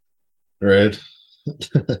 Right.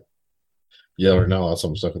 Yeah, right now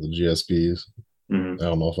I'm stuck with the GSPs. Mm-hmm. I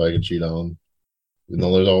don't know if I can cheat on them.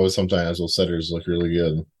 There's always sometimes those setters look really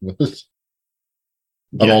good.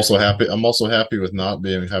 I'm also happy with not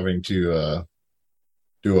having to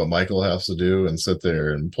do what Michael has to do and sit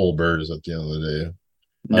there and pull birds at the end of the day.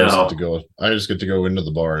 No. I just get to go into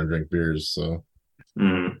the bar and drink beers. So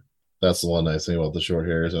that's the one nice thing about the short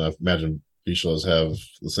hairs. And I imagine Vizslas have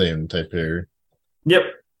the same type hair. Yep.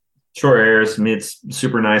 Short hairs. I mean, it's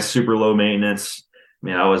super nice, super low maintenance. I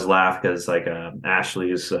mean, I always laugh because like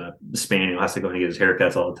Ashley's Spaniel has to go and get his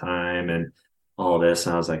haircuts all the time and all this.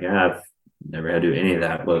 And I was like, I've never had to do any of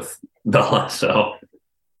that with Bella. So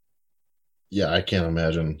yeah, I can't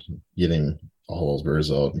imagine getting all those burrs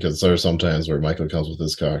out because there's sometimes where Michael comes with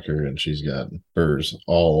his cocker and she's got burrs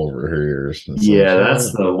all over her ears. Yeah,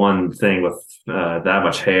 that's the one thing with that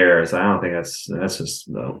much hair. So I don't think that's just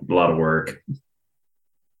a lot of work.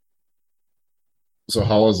 So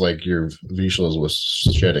how is like your Vizslas with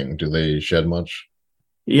shedding? Do they shed much?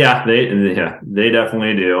 Yeah, they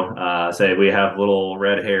definitely do. Say we have little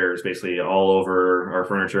red hairs basically all over our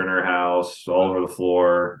furniture in our house, all over the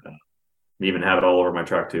floor. We even have it all over my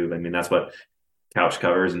truck too. I mean, that's what couch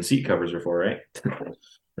covers and seat covers are for, right?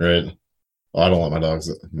 Right. Well, I don't want my dogs.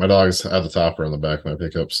 My dogs have the topper on the back of my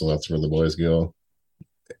pickup, so that's where the boys go.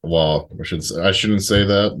 Well, I shouldn't say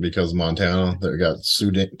that because Montana, they got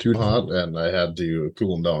too hot, and I had to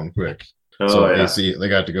cool them down quick. AC, they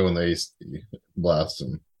got to go in the AC blast,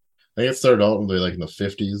 and I think it started out like in the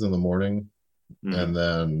 50s in the morning, and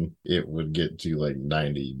then it would get to like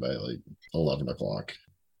 90 by like 11 o'clock.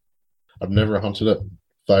 I've never hunted at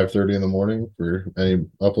 5:30 in the morning for any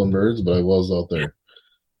upland birds, but I was out there.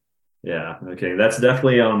 Yeah, okay, that's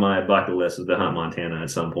definitely on my bucket list is to hunt Montana at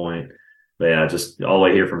some point. But yeah, just all the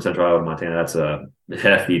way here from Central Iowa to Montana, that's a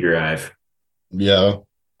hefty drive. Yeah.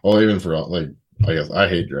 Well, even for like, I guess I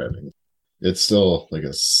hate driving. It's still like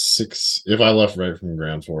a 6. If I left right from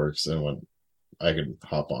Grand Forks and I could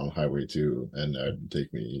hop on Highway 2 and it'd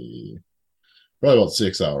take me probably about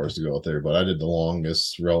 6 hours to go out there. But I did the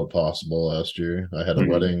longest route possible last year. I had a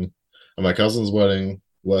wedding, my cousin's wedding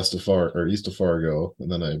east of Fargo,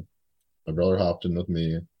 and then my brother hopped in with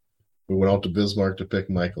me. We went out to Bismarck to pick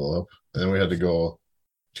Michael up, and then we had to go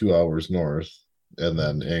 2 hours north and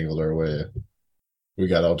then angled our way. We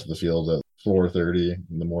got out to the field at 4:30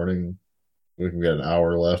 in the morning. We can get an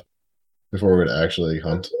hour left before we'd actually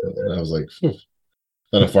hunt. And I was like, phew.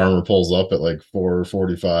 Then a farmer pulls up at like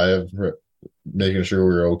 4:45, making sure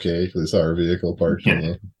we were okay because he saw our vehicle parked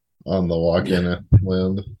on the walk-in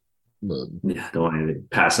land. But Yeah, don't want to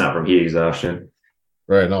pass out from heat exhaustion.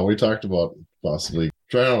 right now, we talked about possibly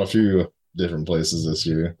trying out a few different places this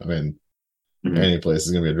year. I mean, any place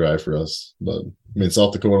is gonna be a drive for us, but I mean,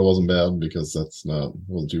 South Dakota wasn't bad because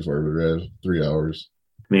wasn't too far of a drive, 3 hours.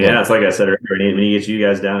 I mean, yeah, it's like I said earlier, we need to get you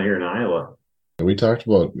guys down here in Iowa. We talked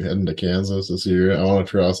about heading to Kansas this year. I want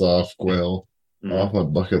to cross off quail off my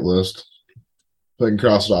bucket list. If I can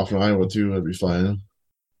cross it off in Iowa too, that'd be fine.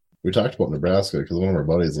 We talked about Nebraska because one of our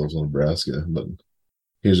buddies lives in Nebraska, but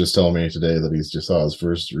he was just telling me today that he's just saw his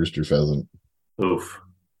first rooster pheasant. Oof.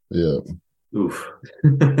 Yeah. Oof.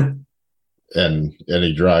 and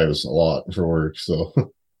he drives a lot for work, so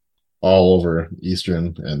all over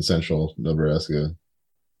eastern and central Nebraska.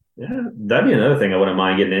 Yeah, that'd be another thing I wouldn't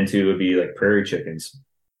mind getting into would be like prairie chickens.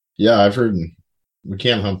 Yeah, I've heard we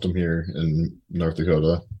can't hunt them here in North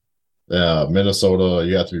Dakota. Minnesota,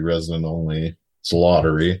 you have to be resident only. It's a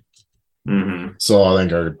lottery. Mm-hmm. So I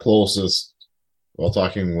think our closest, while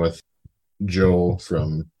talking with Joe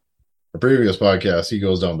from a previous podcast, he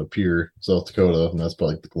goes down to Pierre, South Dakota, and that's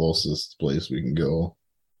probably the closest place we can go.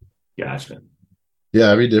 Gotcha.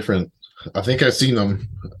 Yeah, it'd be different. I think I've seen them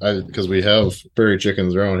because we have prairie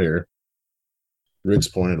chickens around here. Riggs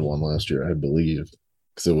pointed one last year, I believe,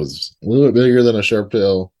 because it was a little bit bigger than a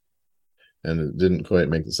sharptail, and it didn't quite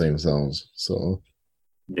make the same sounds. So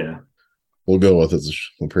yeah, we'll go with it's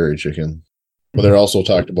a prairie chicken. But they're also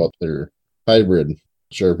talked about their hybrid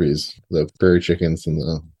Sharpies. The prairie chickens and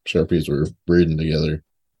the Sharpies were breeding together.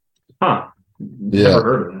 Huh? Never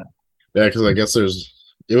heard of that. Yeah, because I guess it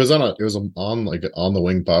was on like On the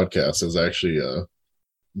Wing podcast. It was actually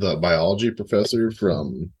the biology professor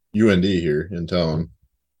from UND here in town,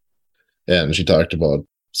 and she talked about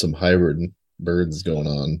some hybrid birds going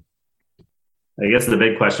on. I guess the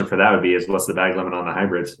big question for that would be is what's the bag limit on the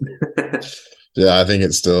hybrids? Yeah, I think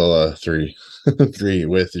it's still 3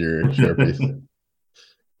 with your Sharpie.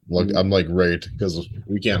 Look, I'm like right because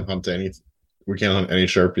we can't hunt any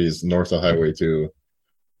Sharpies north of Highway 2,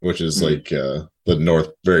 which is like the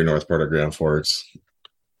very north part of Grand Forks.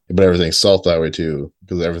 But everything's south Highway 2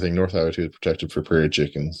 because everything north Highway 2 is protected for prairie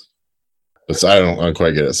chickens. But I don't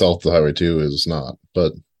quite get it. South of Highway 2 is not,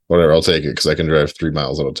 but whatever, I'll take it because I can drive 3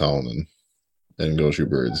 miles out of town and go shoot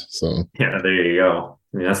birds. So yeah, there you go.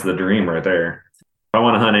 I mean, that's the dream right there. If I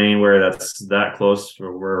want to hunt anywhere that's that close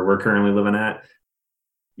to where we're currently living at,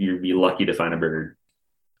 you'd be lucky to find a bird.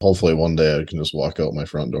 Hopefully one day I can just walk out my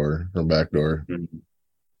front door or back door. Mm-hmm.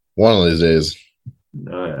 One of these days.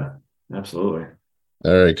 Oh yeah, absolutely.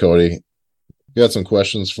 All right, Cody. Got some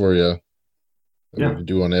questions for you. Yeah. We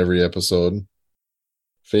do on every episode.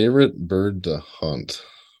 Favorite bird to hunt?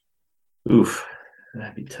 Oof,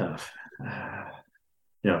 that'd be tough.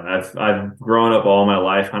 I've grown up all my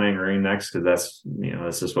life hunting ringnecks because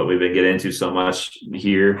that's just what we've been getting into so much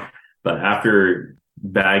here. But after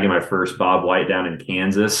bagging my first Bob White down in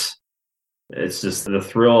Kansas, it's just the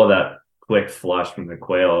thrill of that quick flush from the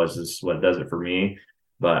quail is just what does it for me.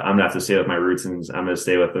 But I'm gonna have to stay with my roots, and I'm gonna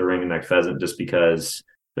stay with the ringneck pheasant just because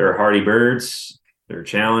they're hardy birds. They're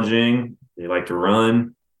challenging. They like to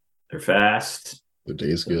run. They're fast. The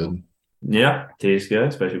taste good. Yeah, tastes good,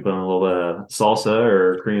 especially putting a little bit of salsa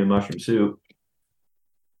or cream and mushroom soup.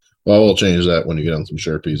 Well, we'll change that when you get on some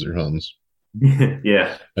Sharpies or Huns.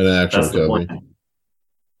 Yeah. An actual cubby.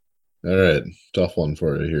 All right. Tough one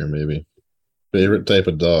for you here, maybe. Favorite type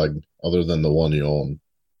of dog other than the one you own?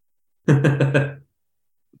 That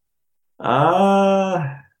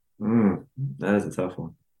is a tough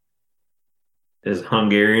one. Is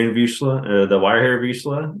Hungarian Vizsla, the wirehair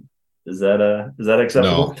Vizsla, is that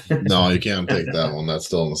acceptable? No, you can't take that one. That's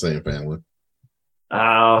still in the same family.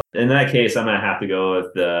 In that case, I'm gonna have to go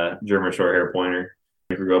with the German Shorthair Pointer.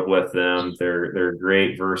 I grew up with them. They're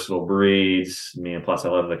great, versatile breeds. I mean, plus I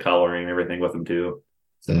love the coloring and everything with them too.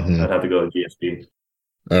 So I'd have to go with GSP.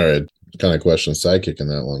 All right, kind of question sidekick in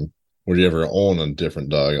that one. Would you ever own a different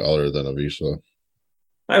dog other than a Vizsla?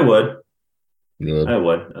 I would. You would? I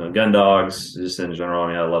would. Gun dogs, just in general. I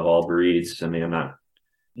mean, I love all breeds. I mean, I'm not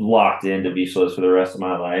locked into Vizslas for the rest of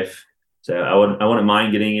my life. So I wouldn't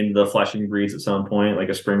mind getting into the fleshing breeds at some point, like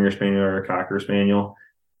a Springer Spaniel or a Cocker Spaniel.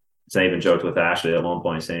 So I even joked with Ashley at one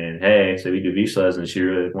point saying, hey, so we do Vizslas and she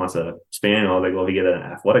really wants a Spaniel. Like, well, if you get an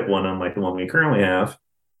athletic one, unlike the one we currently have,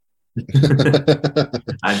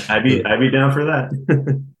 I'd be down for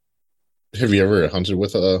that. Have you ever hunted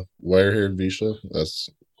with a wire-haired Vizsla? That's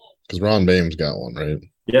because Ron Bame's got one, right?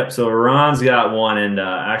 Yep. So Ron's got one, and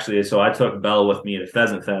actually, so I took Bella with me to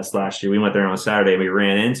Pheasant Fest last year. We went there on a Saturday, and we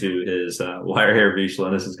ran into his wire hair Vizsla.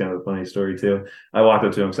 And this is kind of a funny story too. I walked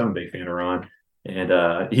up to him because I'm a big fan of Ron,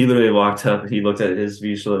 and he literally walked up. He looked at his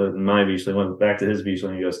Vizsla and my Vizsla, went back to his Vizsla,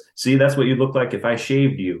 and he goes, "See, that's what you'd look like if I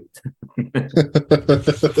shaved you."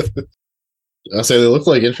 I say they look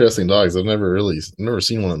like interesting dogs. I've never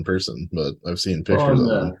seen one in person, but I've seen Well, pictures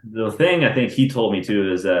and of them. the thing I think he told me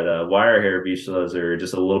too is that wire hair Vizslas are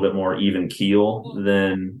just a little bit more even keel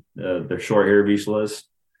than their short hair Vizslas.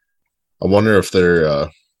 I wonder if they're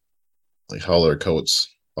like how their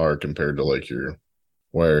coats are compared to like your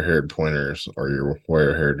wire-haired pointers or your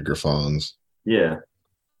wire-haired Griffons. Yeah,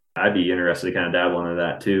 I'd be interested to kind of dabble into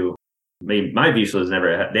that too. My Vizslas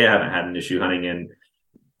they haven't had an issue hunting in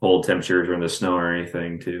cold temperatures or in the snow or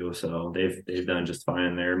anything too. So they've done just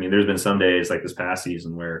fine there. I mean, there's been some days like this past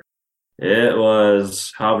season where it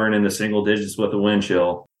was hovering in the single digits with a wind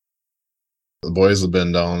chill. The boys have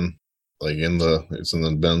been down like been in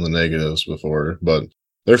the negatives before, but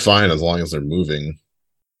they're fine as long as they're moving.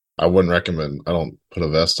 I wouldn't recommend. I don't put a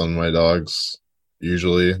vest on my dogs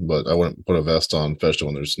usually, but I wouldn't put a vest on, especially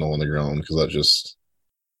when there's snow on the ground, because that just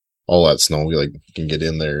all that snow like can get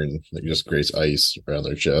in there and like just creates ice around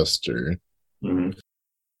their chest. Or Mm-hmm.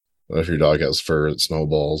 if your dog has fur, it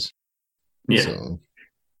snowballs. Yeah. So,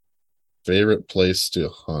 favorite place to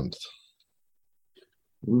hunt?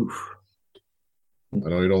 Oof. I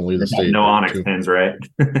know you don't leave the state. No onyx pins, right?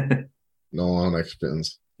 No onyx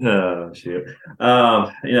pins. Oh shoot.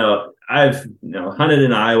 I've hunted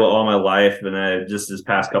in Iowa all my life, and I just this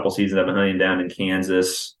past couple seasons I've been hunting down in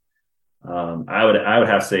Kansas. I would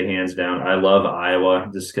have to say hands down, I love Iowa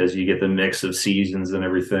just because you get the mix of seasons and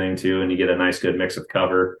everything too, and you get a nice good mix of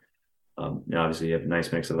cover. Obviously you have a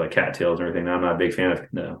nice mix of like cattails and everything. Now, I'm not a big fan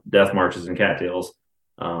of death marches and cattails,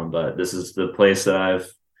 but this is the place that I've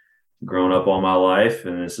grown up all my life,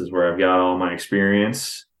 and this is where I've got all my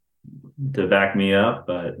experience to back me up.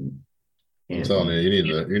 But I'm telling you, you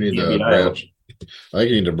need to branch. I think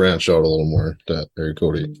you need to branch out a little more,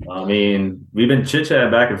 Cody. I mean, we've been chit-chatting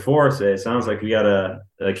back and forth. So it sounds like we got a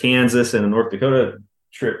Kansas and a North Dakota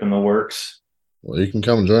trip in the works. Well, you can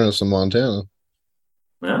come and join us in Montana.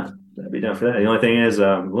 Yeah, that'd be down for that. The only thing is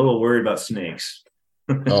I'm a little worried about snakes.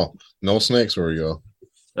 Oh, no snakes where we go.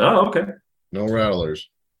 Oh, okay. No rattlers.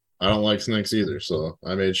 I don't like snakes either, so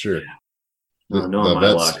I made sure. No,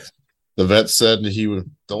 my luck. The vet said the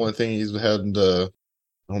only thing he's had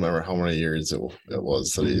I don't remember how many years it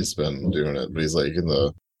was that he's been doing it, but he's like I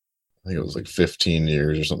think it was like 15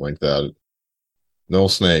 years or something like that. No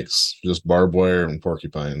snakes, just barbed wire and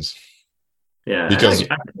porcupines. Yeah, because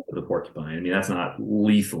the porcupine. I mean, that's not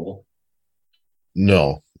lethal.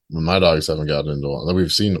 No, my dogs haven't gotten into one.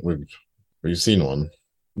 We've seen one,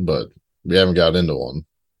 but we haven't got into one.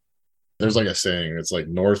 There's like a saying, it's like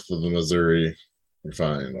north of the Missouri, you're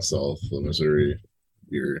fine. South of the Missouri,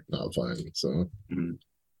 you're not fine. So,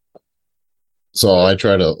 So I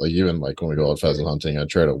try to even like when we go out pheasant hunting, I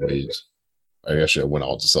try to wait. I actually went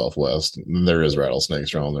out to Southwest. There is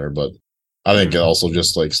rattlesnakes around there, but I think also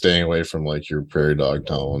just like staying away from like your prairie dog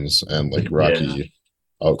towns and like rocky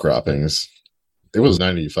outcroppings. It was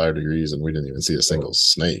 95 degrees and we didn't even see a single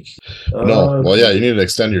snake. No, well, yeah, you need to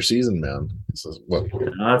extend your season, man. So,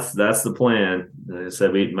 that's the plan. Like I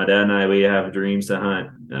said, my dad and I, we have dreams to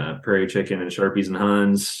hunt prairie chicken and Sharpies and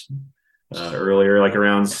Huns earlier, like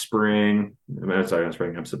around spring.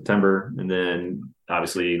 September, and then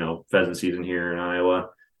obviously pheasant season here in Iowa,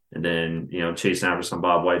 and then chasing after some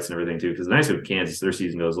bob whites and everything too. Because the nice thing with Kansas, their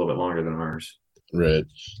season goes a little bit longer than ours. Right.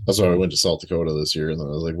 That's why we went to South Dakota this year. And then I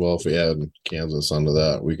was like, well, if we add Kansas onto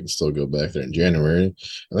that, we can still go back there in January.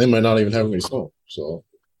 And they might not even have any snow. So,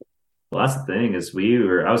 well, that's the thing is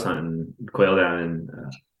I was hunting quail down in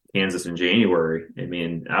Kansas in January. I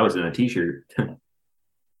mean, I was in a t-shirt.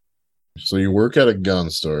 So you work at a gun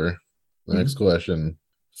store. Next question.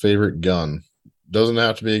 Favorite gun? Doesn't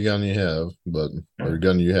have to be a gun you have, but or a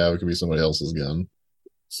gun you have, it could be somebody else's gun.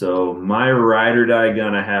 So my ride or die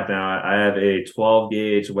gun I have now, I have a 12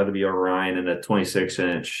 gauge Weatherby Orion and a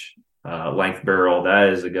 26-inch length barrel.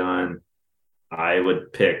 That is a gun I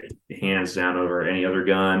would pick hands down over any other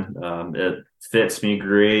gun. It fits me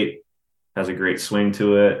great, has a great swing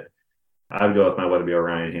to it. I would go with my Weatherby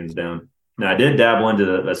Orion hands down. Now I did dabble into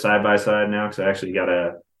the side-by-side now because I actually got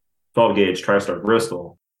a 12 gauge TriStar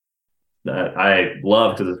Bristol that I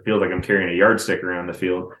love because it feels like I'm carrying a yardstick around the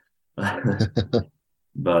field.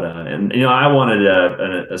 But I wanted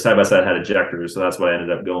a side by side had ejectors, so that's what I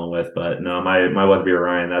ended up going with. But no, my Weatherby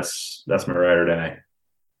Orion, that's my ride or die.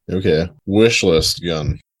 Okay. Wish list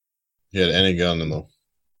gun. You had any gun in the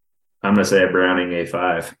I'm going to say a Browning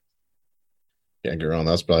A5. can't get around.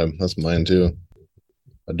 That's mine too.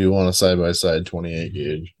 I do want a side by side 28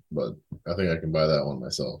 gauge, but I think I can buy that one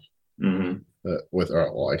myself. Mm-hmm.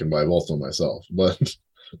 I can buy both of them myself, but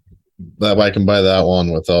that I can buy that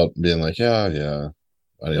one without being like, yeah,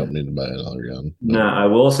 I don't need to buy another gun. No, I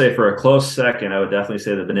will say for a close second, I would definitely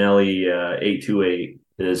say the Benelli 828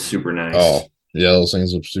 is super Oh, nice. yeah, those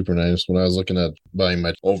things look super nice. When I was looking at buying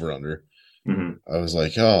my over under, Mm-hmm. I was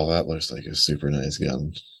like, oh, that looks like a super nice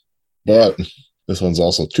gun. But this one's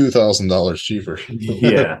also $2,000 cheaper.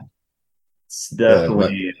 Yeah, it's Yeah,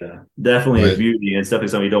 definitely a my beauty, and it's definitely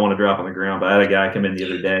something you don't want to drop on the ground. But I had a guy come in the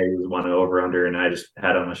other day who was wanting over under, and I just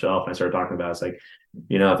had it on the shelf and I started talking about it. It's like,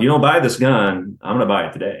 if you don't buy this gun, I'm gonna buy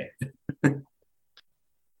it today.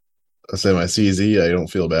 I say my CZ, I don't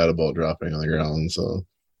feel bad about dropping on the ground, so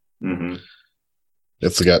Mm-hmm.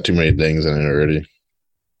 it's got too many dings in it already.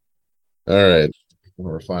 All right, one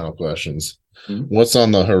of our final questions. Mm-hmm. What's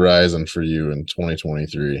on the horizon for you in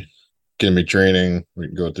 2023? Gonna be training. We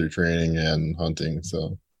can go through training and hunting.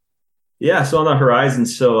 So Yeah, so on the horizon,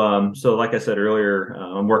 so like I said earlier,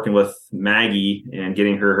 I'm working with Maggie and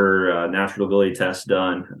getting her natural ability test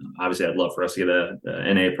done. Obviously, I'd love for us to get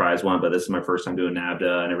a NA prize one, but this is my first time doing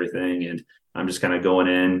NAVDA and everything, and I'm just kind of going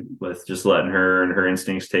in with just letting her and her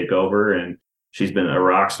instincts take over. And she's been a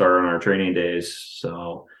rock star on our training days,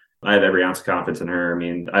 so I have every ounce of confidence in her. I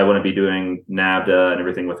mean, I wouldn't be doing NAVDA and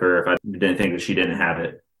everything with her if I didn't think that she didn't have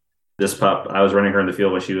it. This pup, I was running her in the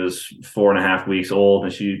field when she was 4.5 weeks old,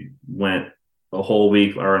 and she went a whole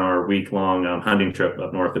week or on our week-long hunting trip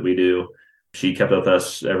up north that we do. She kept with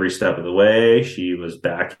us every step of the way. She was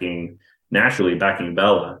naturally backing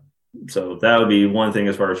Bella. So that would be one thing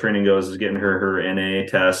as far as training goes, is getting her NA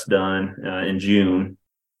test done in June.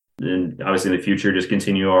 And obviously in the future, just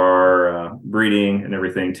continue our breeding and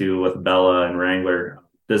everything too with Bella and Wrangler.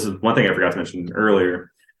 This is one thing I forgot to mention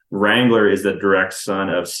earlier. Wrangler is the direct son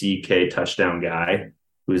of CK Touchdown Guy,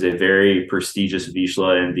 who is a very prestigious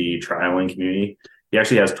Vizsla in the trialing community. He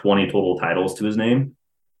actually has 20 total titles to his name.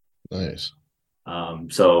 nice.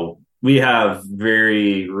 So we have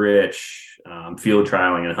very rich field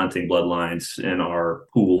trialing and hunting bloodlines in our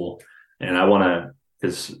pool. And I want to,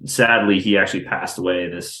 because sadly, he actually passed away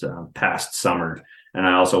this past summer. And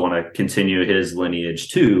I also want to continue his lineage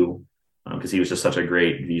too, because he was just such a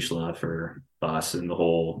great Vizsla for us and the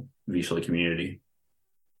whole Vizsla community.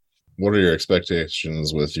 What are your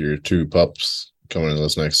expectations with your two pups coming in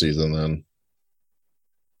this next season then?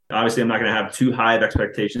 Obviously, I'm not going to have too high of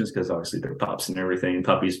expectations because obviously they're pups and everything.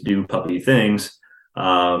 Puppies do puppy things.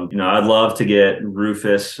 I'd love to get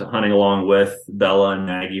Rufus hunting along with Bella and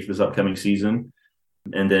Maggie for this upcoming season,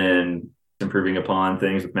 and then improving upon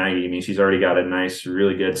things with Maggie. I mean, she's already got a nice,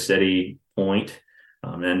 really good, steady point.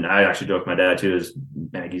 And I actually joke with my dad too, is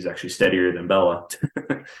Maggie's actually steadier than Bella.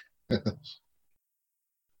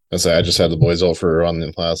 I just had the boys over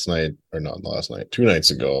on last night, or not last night, 2 nights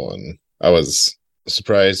ago, and I was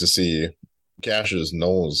surprised to see Cash's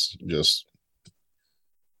nose just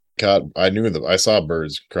caught. I saw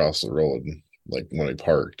birds across the road, like when he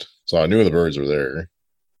parked, so I knew the birds were there.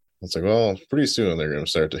 It's like, well, pretty soon they're going to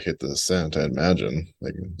start to hit the scent, I imagine.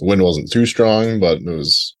 Like the wind wasn't too strong, but it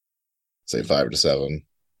was, say, 5 to 7.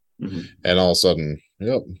 Mm-hmm. And all of a sudden,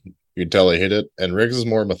 yep, you could tell he hit it. And Riggs is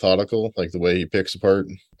more methodical, like the way he picks apart.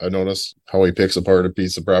 I noticed how he picks apart a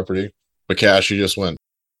piece of property. But Cash, he just went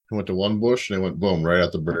to one bush and he went boom right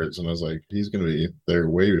at the birds. And I was like, he's going to be there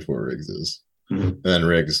way before Riggs is. Mm-hmm. And then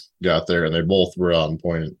Riggs got there and they both were on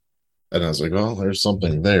point. And I was like, well, there's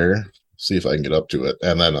something there. See if I can get up to it.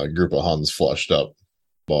 And then a group of Huns flushed up,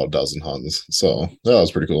 about a dozen Huns. So that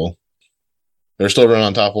was pretty cool. They're still running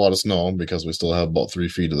on top of a lot of snow because we still have about 3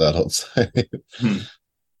 feet of that outside. Hmm.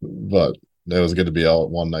 But it was good to be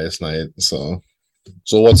out one nice night. So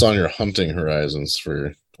what's on your hunting horizons for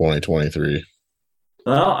 2023?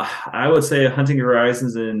 Well, I would say hunting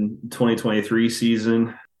horizons in 2023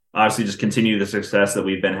 season. Obviously, just continue the success that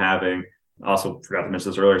we've been having. Also, forgot to mention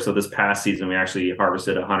this earlier. So this past season, we actually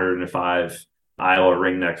harvested 105 Iowa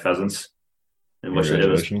ringneck pheasants, in which it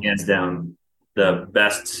was hands down the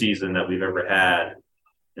best season that we've ever had.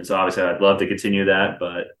 And so obviously I'd love to continue that,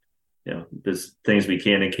 but there's things we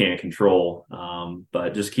can and can't control.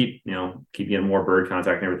 But just keep getting more bird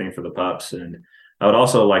contact and everything for the pups. And I would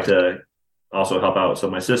also like to also help out. So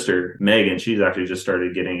my sister, Megan, she's actually just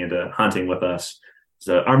started getting into hunting with us.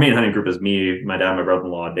 So our main hunting group is me, my dad, my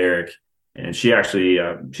brother-in-law, Derek. And she actually,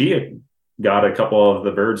 she got a couple of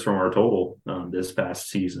the birds from our total this past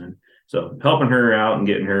season. So helping her out and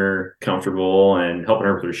getting her comfortable and helping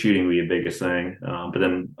her with her shooting would be the biggest thing. But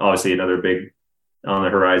then obviously another big on the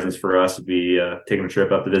horizons for us would be taking a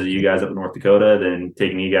trip up to visit you guys up in North Dakota, then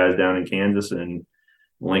taking you guys down in Kansas and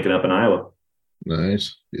linking up in Iowa.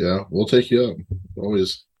 Nice. Yeah, we'll take you up.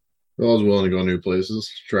 Always, always willing to go new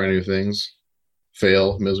places, try new things,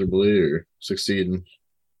 fail miserably or succeed.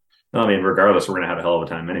 I mean, regardless, we're going to have a hell of a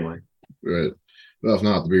time anyway. Right. Well, if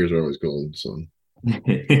not, the beers are always cold. So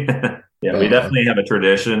yeah, we definitely have a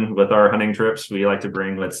tradition with our hunting trips. We like to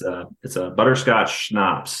bring it's a butterscotch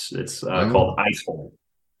schnapps. It's called Ice Hole.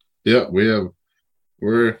 Yeah, we're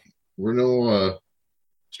no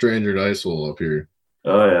stranger to Ice Hole up here.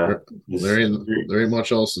 Oh yeah, there ain't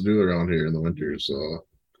much else to do around here in the winter. So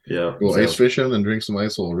yeah, go ice fishing and drink some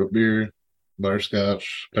Ice Hole root beer,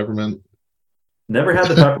 butterscotch, peppermint. Never had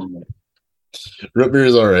the peppermint. Root beer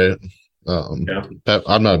is all right. Yeah.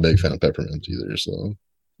 I'm not a big fan of peppermint either. So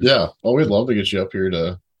yeah, we'd love to get you up here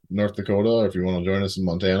to North Dakota, or if you want to join us in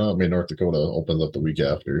Montana. I mean, North Dakota opens up the week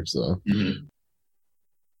after, so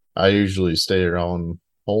I usually stay around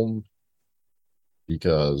home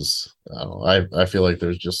because I feel like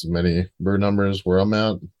there's just as many bird numbers where I'm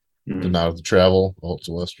at. To not have to travel out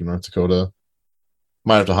to Western North Dakota.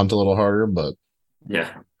 Might have to hunt a little harder, but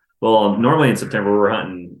yeah. Well, normally in September we're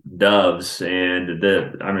hunting doves, and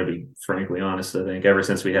I'm going to be frankly honest. I think ever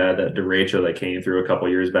since we had that derecho that came through a couple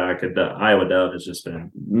years back, the Iowa dove has just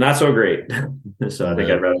been not so great. So I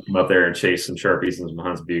think I'd rather come up there and chase some sharpies and some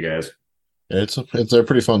hunts with you guys. It's a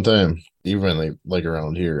pretty fun time, even like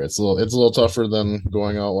around here. It's a little tougher than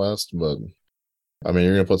going out west, but I mean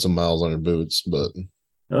you're gonna put some miles on your boots. But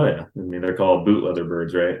oh yeah, I mean they're called boot leather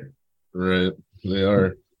birds, right? Right, they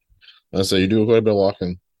are. I say you do quite a bit of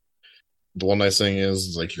walking. The one nice thing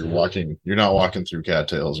is like you're not walking through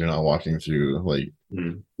cattails, you're not walking through like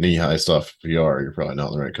knee-high stuff. If you are, you're probably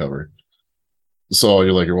not in the right cover. So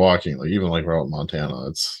you're walking, like even like we're out in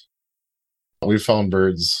Montana, we found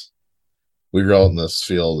birds. We were out in this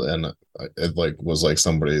field and it was like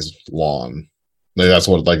somebody's lawn. Like that's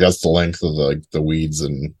the length of the weeds,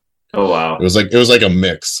 and oh wow, it was like a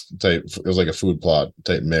mix type. It was like a food plot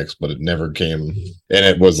type mix, but it never came, and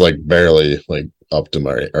it was like barely like up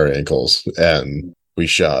to our ankles, and we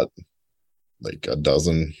shot like a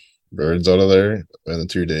dozen birds out of there in the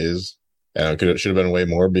 2 days, and it should have been way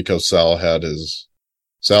more because Sal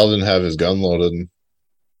didn't have his gun loaded.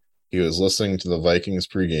 He was listening to the Vikings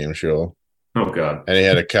pregame show. Oh god, and he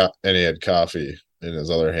had coffee in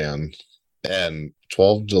his other hand, and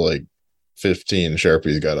 12 to like 15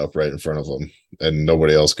 Sharpies got up right in front of him, and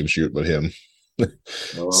nobody else could shoot but him.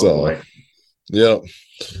 So, yeah.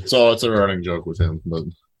 So it's a running joke with him, but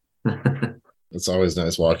it's always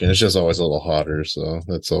nice walking. It's just always a little hotter, so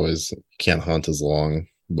that's always can't hunt as long.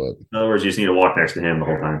 But in other words, you just need to walk next to him the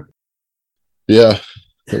whole time. Yeah,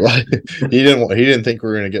 he didn't think we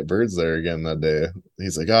were gonna get birds there again that day.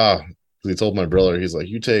 He's like, he told my brother, he's like,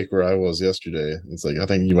 you take where I was yesterday. It's like, I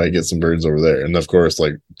think you might get some birds over there. And of course,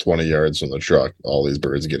 like 20 yards from the truck, all these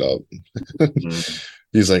birds get up.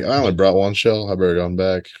 He's like, I only brought one shell. I better come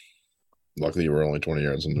back. Luckily, you were only 20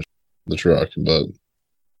 yards from the truck. But,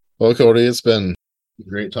 well, Cody, it's been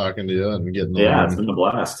great talking to you and getting it's been a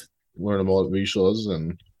blast. Learning about Vizslas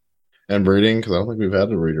and breeding, because I don't think we've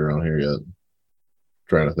had a breeder around here yet.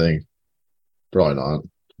 Trying to think. Probably not.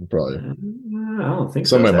 Probably. I don't think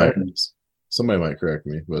somebody might correct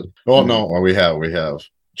me, but no, we have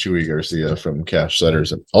Chewy Garcia from Cash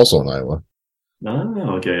Setters, also in Iowa.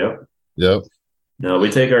 Oh, okay, yep. No, we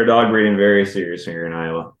take our dog breeding very serious here in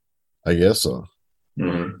Iowa. I guess so.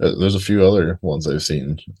 There's a few other ones I've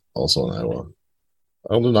seen also in Iowa.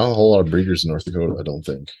 There's not a whole lot of breeders in North Dakota, I don't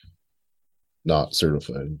think. Not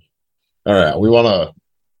certified. All right, we want to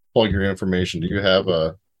plug your information. Do you have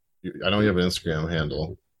I know you have an Instagram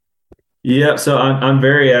handle. Yeah, so I'm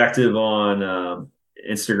very active on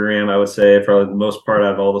Instagram. I would say for the most part, I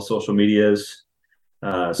have all the social medias.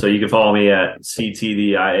 So you can follow me at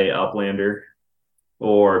CTDIA Uplander,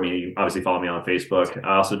 or you obviously follow me on Facebook.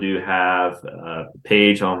 I also do have a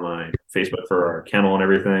page on my Facebook for our kennel and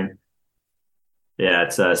everything. Yeah,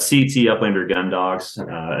 it's CT Uplander Gun Dogs.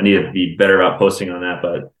 I need to be better about posting on that,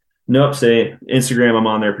 but nope. Say Instagram, I'm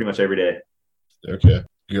on there pretty much every day. Okay.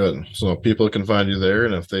 Good. So people can find you there,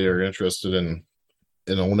 and if they are interested in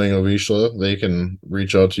owning a Vizsla, they can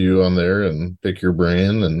reach out to you on there and pick your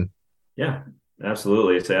brain. And yeah,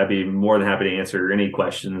 absolutely. So I'd be more than happy to answer any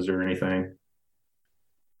questions or anything.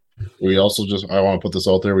 We also I want to put this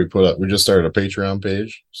out there. We just started a Patreon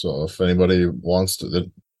page, so if anybody wants to, they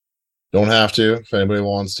don't have to. If anybody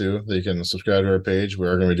wants to, they can subscribe to our page. We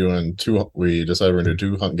are going to be doing we decided we're going to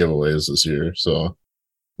do 2 hunt giveaways this year, so.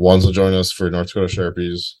 One's will join us for North Dakota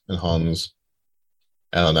Sharpies and Huns,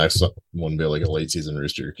 and the next one will be like a late season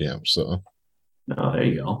rooster camp. So, oh, there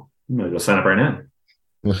you go. I'm gonna go sign up right now.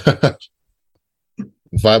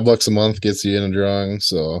 $5 a month gets you in a drawing.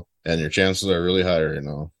 So, and your chances are really high right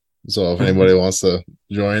now. So, if anybody wants to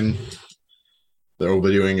join, there will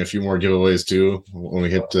be doing a few more giveaways too when we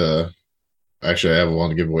hit. Actually, I have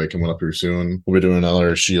one giveaway coming up here soon. We'll be doing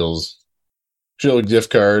another Shield gift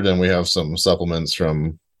card, and we have some supplements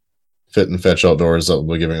from Fit and Fetch Outdoors that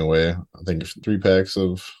we'll be giving away. I think 3 packs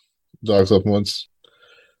of dog supplements,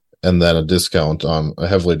 and then a discount on a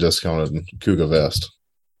heavily discounted Cougar vest.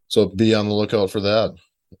 So be on the lookout for that.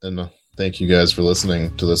 And thank you guys for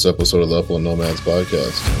listening to this episode of the Upland Nomads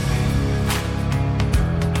podcast.